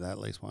 Try to do that at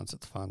least once.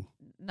 It's fun.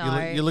 no.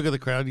 You look at the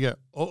crowd. You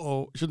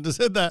go, shouldn't have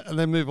said that, and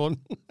then move on.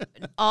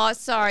 Oh,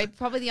 sorry.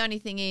 Probably the only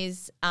thing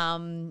is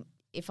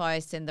if I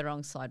send the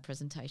wrong slide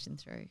presentation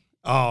through.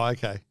 Oh,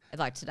 okay.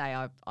 Like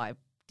today, I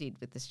did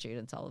with the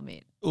students, I'll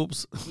admit.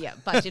 Oops. Yeah,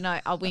 but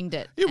I winged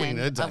it. You winged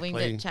it, exactly. I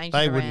winged it, changed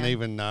they it around. wouldn't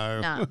even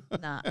know.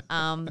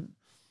 No.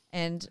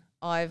 And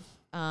I've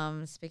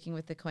speaking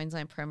with the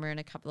Queensland Premier in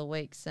a couple of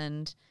weeks,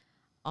 and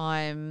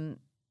I'm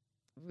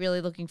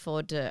really looking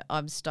forward to.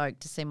 I'm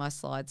stoked to see my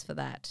slides for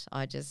that.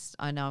 I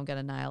know I'm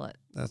going to nail it.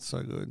 That's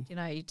so good.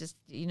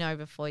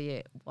 Before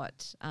you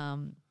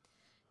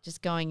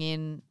just going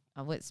in.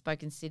 I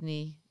spoke in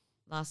Sydney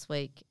last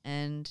week,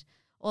 and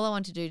all I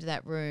wanted to do to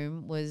that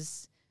room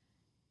was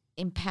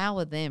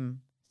empower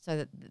them so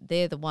that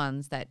they're the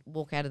ones that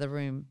walk out of the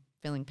room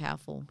feeling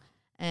powerful.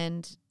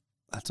 And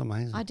that's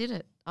amazing. I did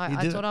it.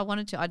 I thought I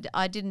wanted to.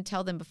 I didn't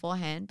tell them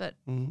beforehand, but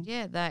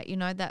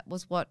that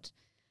was what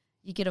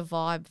you get a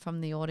vibe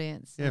from the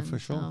audience. Yeah, for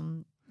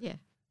sure.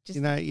 Just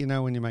you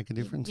know when you make a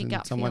difference your in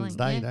gut someone's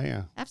feeling, day, don't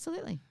you?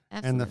 Absolutely.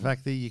 And the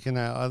fact that you can,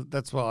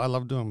 that's why I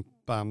love doing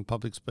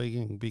public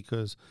speaking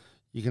because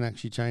you can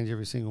actually change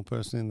every single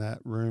person in that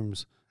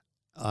room's.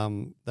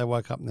 They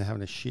woke up and they're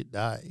having a shit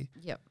day.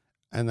 Yep.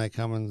 And they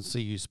come and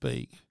see you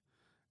speak,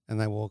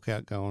 and they walk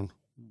out going,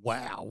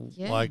 "Wow!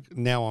 Yeah. Like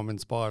now I'm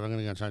inspired. I'm going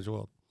to go and change the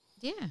world."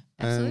 Yeah,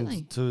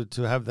 absolutely. And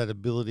to have that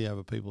ability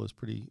over people is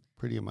pretty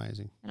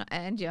amazing.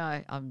 And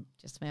yeah, I'm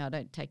just me. I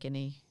don't take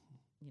any,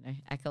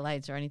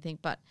 accolades or anything,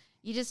 but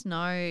you just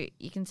know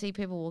you can see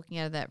people walking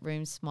out of that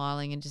room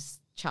smiling and just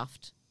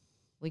chuffed.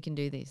 We can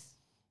do this.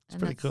 It's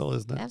pretty cool,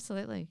 isn't it?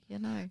 Absolutely,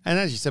 And And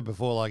as you said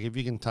before, like if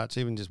you can touch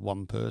even just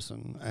one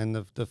person, and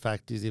the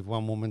fact is, if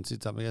one woman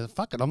sits up and goes,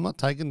 "Fuck it, I'm not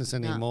taking this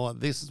anymore.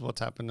 This is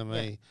what's happened to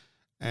me,"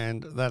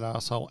 and that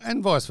asshole,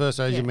 and vice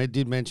versa, as you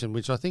did mention,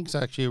 which I think is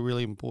actually a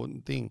really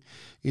important thing,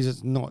 is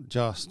it's not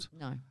just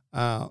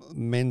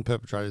men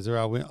perpetrators. There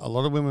are a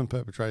lot of women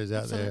perpetrators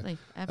out there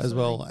as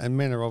well, and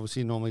men are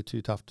obviously normally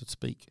too tough to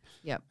speak.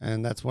 Yep.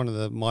 And that's one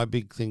of my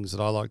big things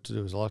that I like to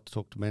do is I like to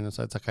talk to men and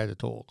say it's okay to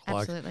talk.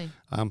 Absolutely.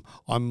 Like,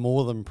 I'm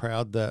more than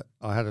proud that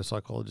I had a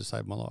psychologist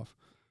save my life.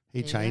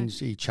 He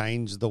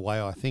changed the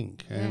way I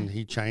think, and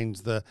he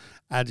changed the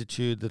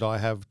attitude that I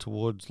have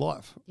towards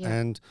life,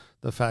 and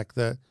the fact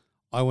that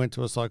I went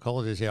to a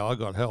psychologist. I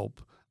got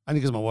help. Only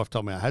because my wife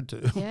told me I had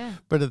to. Yeah.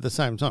 But at the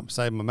same time,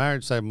 saved my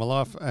marriage, saved my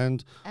life,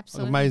 and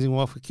an amazing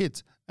wife with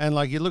kids. And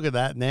like you look at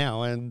that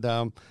now, and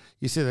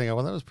you sit there and go,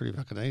 "Well, that was pretty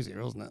fucking easy,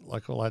 wasn't it?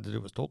 Like all I had to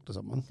do was talk to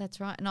someone." That's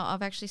right. No,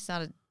 I've actually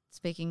started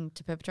speaking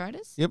to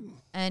perpetrators. Yep.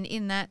 And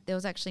in that, there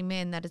was actually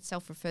men that had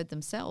self-referred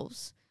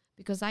themselves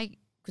because they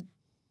could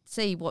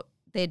see what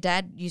their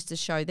dad used to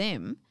show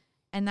them,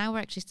 and they were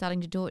actually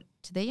starting to do it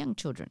to their young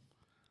children.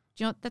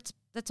 Do you know what?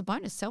 That's a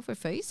bonus.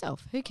 Self-refer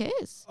yourself. Who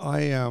cares? You're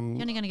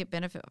only going to get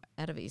benefit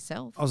out of it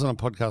yourself. I was on a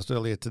podcast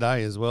earlier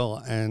today as well,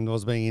 and I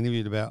was being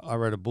interviewed about. I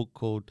wrote a book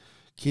called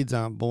 "Kids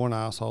Aren't Born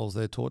Assholes;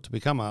 They're Taught to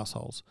Become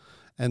Assholes,"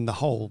 and the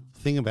whole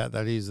thing about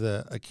that is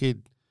that a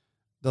kid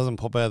doesn't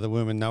pop out of the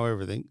womb and know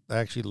everything. They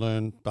actually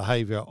learn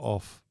behaviour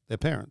off their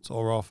parents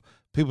or off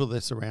people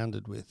they're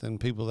surrounded with, and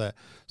people that.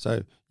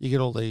 So you get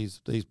all these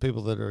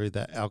people that are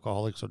either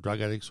alcoholics or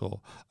drug addicts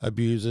or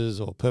abusers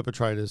or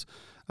perpetrators.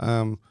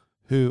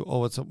 Who,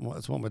 it's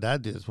what my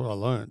dad did, it's what I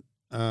learned,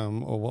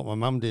 or what my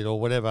mum did, or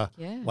whatever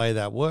way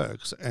that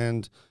works.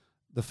 And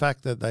the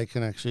fact that they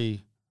can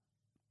actually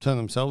turn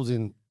themselves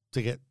in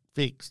to get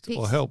fixed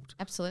or helped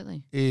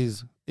absolutely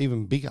is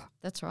even bigger.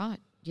 That's right,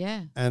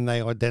 yeah. And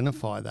they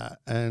identify that.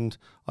 And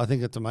I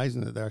think it's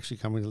amazing that they're actually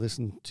coming to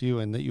listen to you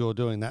and that you're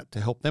doing that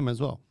to help them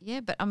as well. Yeah,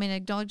 but I mean,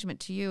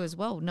 acknowledgement to you as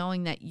well,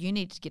 knowing that you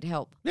need to get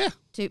help. Yeah.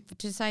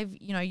 To save,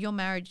 your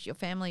marriage, your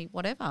family,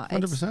 whatever.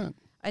 100%.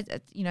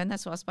 And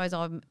that's why I suppose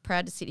I'm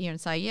proud to sit here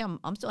and say,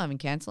 I'm still having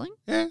counselling.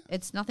 Yeah.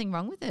 It's nothing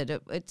wrong with it.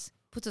 It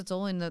puts us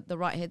all in the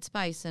right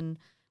headspace, and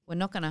we're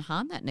not going to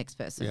harm that next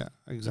person. Yeah,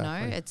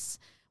 exactly. It's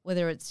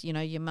whether it's,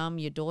 your mum,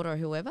 your daughter, or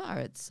whoever,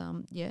 it's,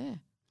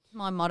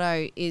 My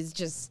motto is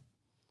just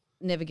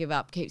never give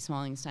up, keep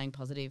smiling, staying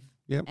positive.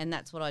 Yep. And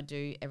that's what I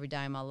do every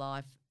day in my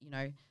life.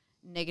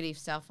 Negative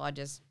stuff,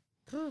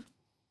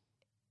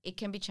 it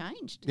can be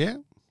changed. Yeah,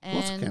 of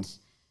course it can.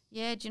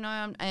 Yeah,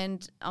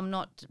 I'm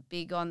not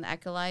big on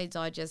accolades.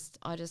 I just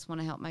want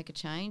to help make a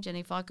change. And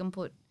if I can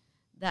put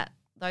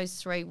those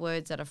 3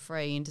 words that are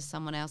free into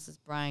someone else's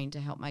brain to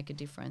help make a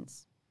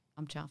difference,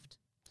 I'm chuffed.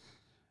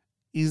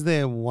 Is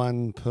there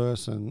one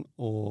person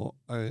or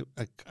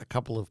a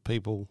couple of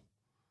people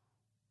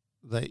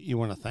that you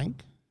want to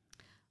thank?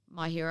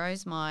 My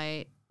heroes,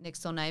 my next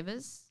door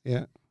neighbours.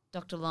 Yeah.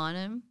 Dr.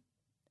 Lynham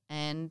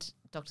and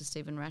Dr.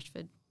 Stephen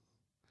Rashford.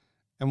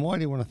 And why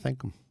do you want to thank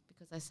them?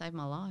 Because they saved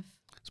my life.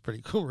 It's a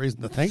pretty cool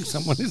reason to thank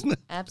someone, isn't it?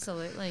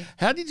 Absolutely.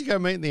 How did you go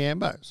meet the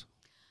Ambos?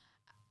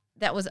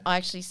 I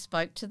actually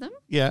spoke to them.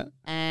 Yeah.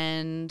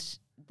 And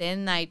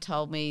then they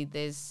told me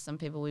there's some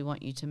people we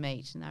want you to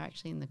meet, and they're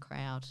actually in the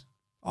crowd.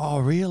 Oh,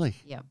 really?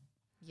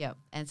 Yep.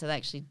 And so they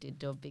actually did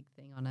do a big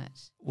thing on it.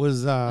 It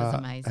was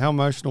amazing. How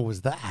emotional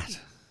was that?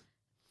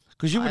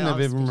 Because you wouldn't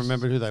have even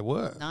remembered who they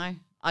were. No,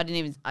 I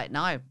didn't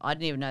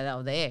even know they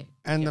were there.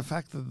 And the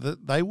fact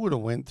that they would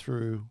have went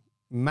through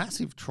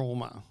massive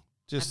trauma,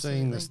 just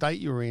seeing the state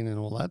you were in and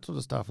all that sort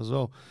of stuff as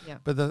well.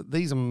 Yep. But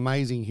these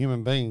amazing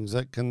human beings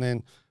that can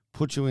then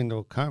put you into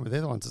a coma, they're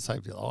the ones that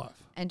saved your life.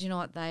 And you know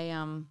what? They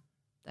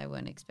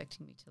weren't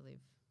expecting me to live.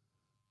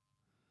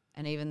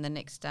 And even the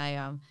next day,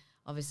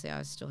 obviously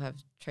I still have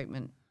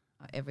treatment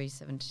every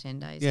 7 to 10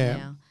 days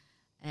now.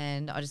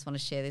 And I just want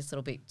to share this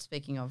little bit,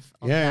 speaking of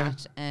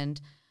that. And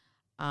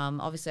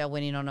obviously I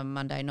went in on a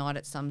Monday night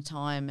at some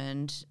time,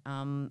 and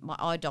my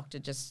eye doctor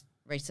just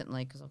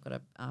recently, because I've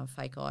got a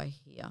fake eye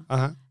here,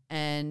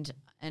 and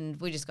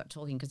we just got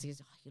talking because he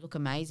goes, "Oh, you look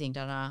amazing,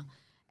 da-da."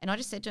 And I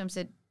just said to him,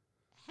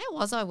 "How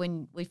was I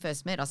when we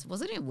first met?" I said,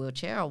 "Was it in a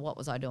wheelchair or what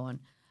was I doing?"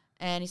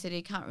 And he said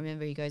he can't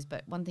remember. He goes,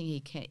 "But one thing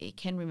he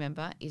can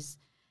remember is,"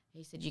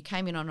 he said, "you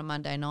came in on a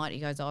Monday night." He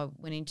goes, "I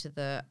went into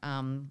the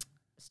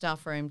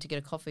staff room to get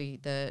a coffee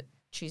the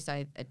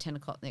Tuesday at 10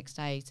 o'clock the next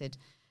day." He said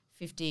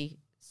 50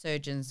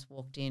 surgeons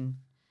walked in,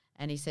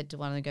 and he said to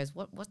one of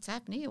them, "What's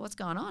happening here? What's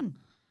going on?"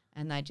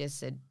 And they just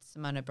said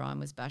Simone O'Brien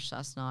was bashed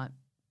last night.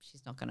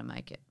 She's not going to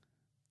make it.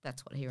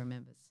 That's what he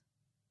remembers.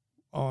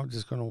 Oh, I've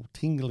just gone all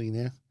tingly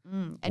now.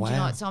 And Wow. you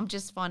know what? So I'm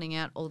just finding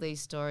out all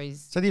these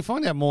stories. So do you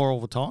find out more all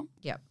the time?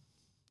 Yep.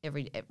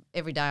 Every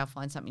day I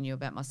find something new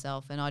about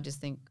myself, and I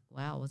just think,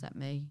 wow, was that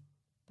me?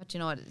 But you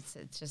know what? It's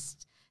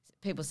just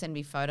people send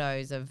me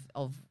photos of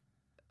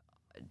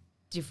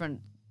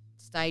different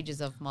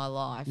stages of my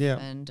life, Yeah.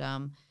 and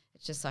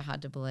it's just so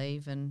hard to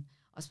believe. And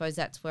I suppose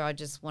that's where I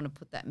just want to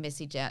put that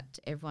message out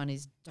to everyone: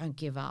 is don't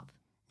give up.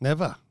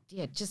 Never.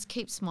 Yeah, just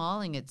keep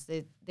smiling. It's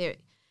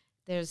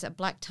there's a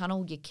black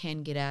tunnel you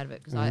can get out of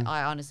it, because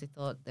I honestly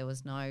thought there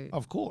was no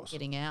Of course.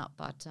 getting out,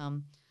 but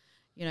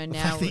you know, The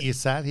now fact that you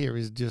sat here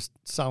is just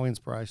so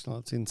inspirational.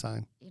 It's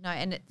insane. you know,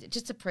 and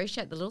just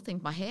appreciate the little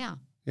things. My hair,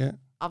 Yeah.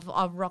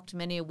 I've rocked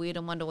many a weird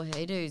and wonderful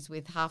hairdos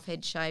with half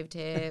head shaved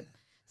hair,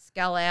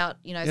 skull out,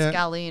 you know, Yeah.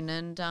 skull in,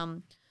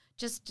 and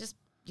just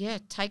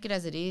take it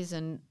as it is.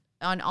 And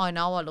I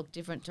know I look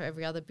different to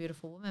every other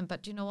beautiful woman,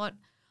 but do you know what?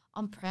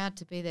 I'm proud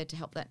to be there to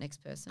help that next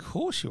person. Of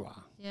course you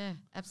are. Yeah,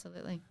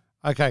 absolutely.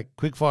 Okay,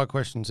 quick fire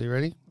questions. Are you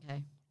ready?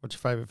 Okay, What's your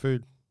favourite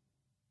food?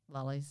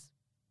 lollies,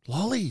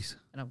 Lollies.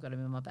 and I've got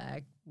them in my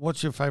bag.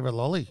 What's your favourite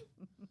lolly?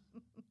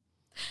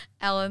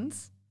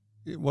 Allen's.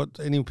 What?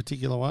 Any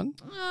particular one?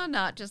 Oh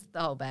no, just the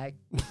whole bag.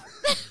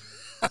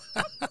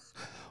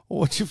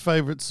 What's your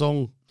favourite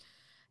song?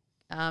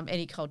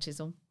 Any cold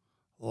chisel.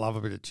 Love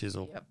a bit of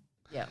Chisel.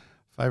 Yep.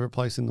 Favourite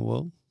place in the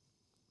world?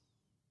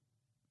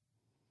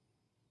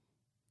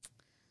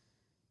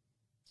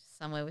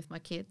 Somewhere with my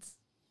kids.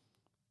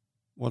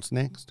 What's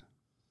next?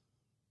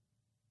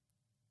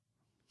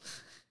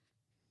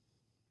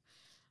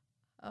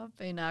 I've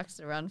been asked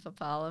to run for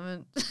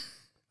Parliament.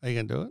 Are you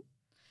going to do it?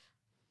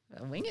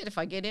 I'll wing it. If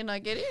I get in, I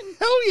get in.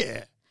 Hell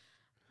yeah.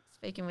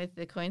 Speaking with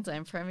the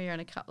Queensland Premier in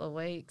a couple of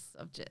weeks.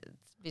 I've just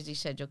busy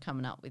schedule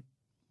coming up with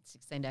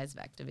 16 days of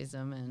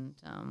activism,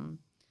 and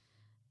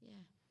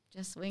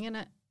just winging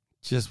it.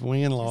 Just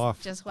winging life.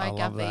 Just I wake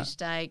love up that. each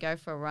day, go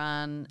for a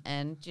run,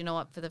 and do you know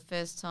what? For the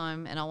first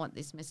time, and I want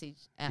this message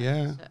out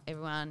Yeah. to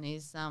everyone,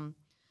 is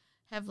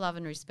have love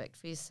and respect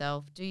for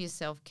yourself. Do your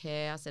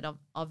self-care. I said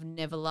I've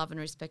never loved and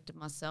respected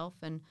myself,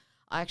 and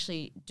I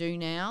actually do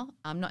now.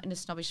 I'm not in a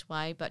snobbish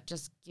way, but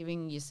just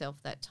giving yourself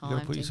that time You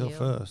got to put yourself heal.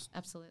 first.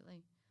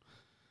 Absolutely.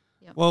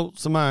 Yep. Well,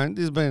 Simone,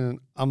 this has been an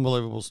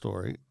unbelievable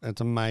story.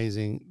 It's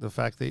amazing. The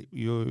fact that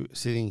you're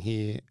sitting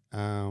here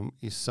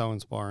is so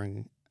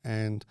inspiring,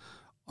 and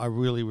I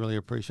really, really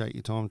appreciate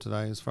your time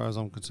today. As far as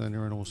I'm concerned,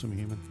 you're an awesome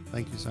human.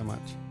 Thank you so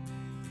much.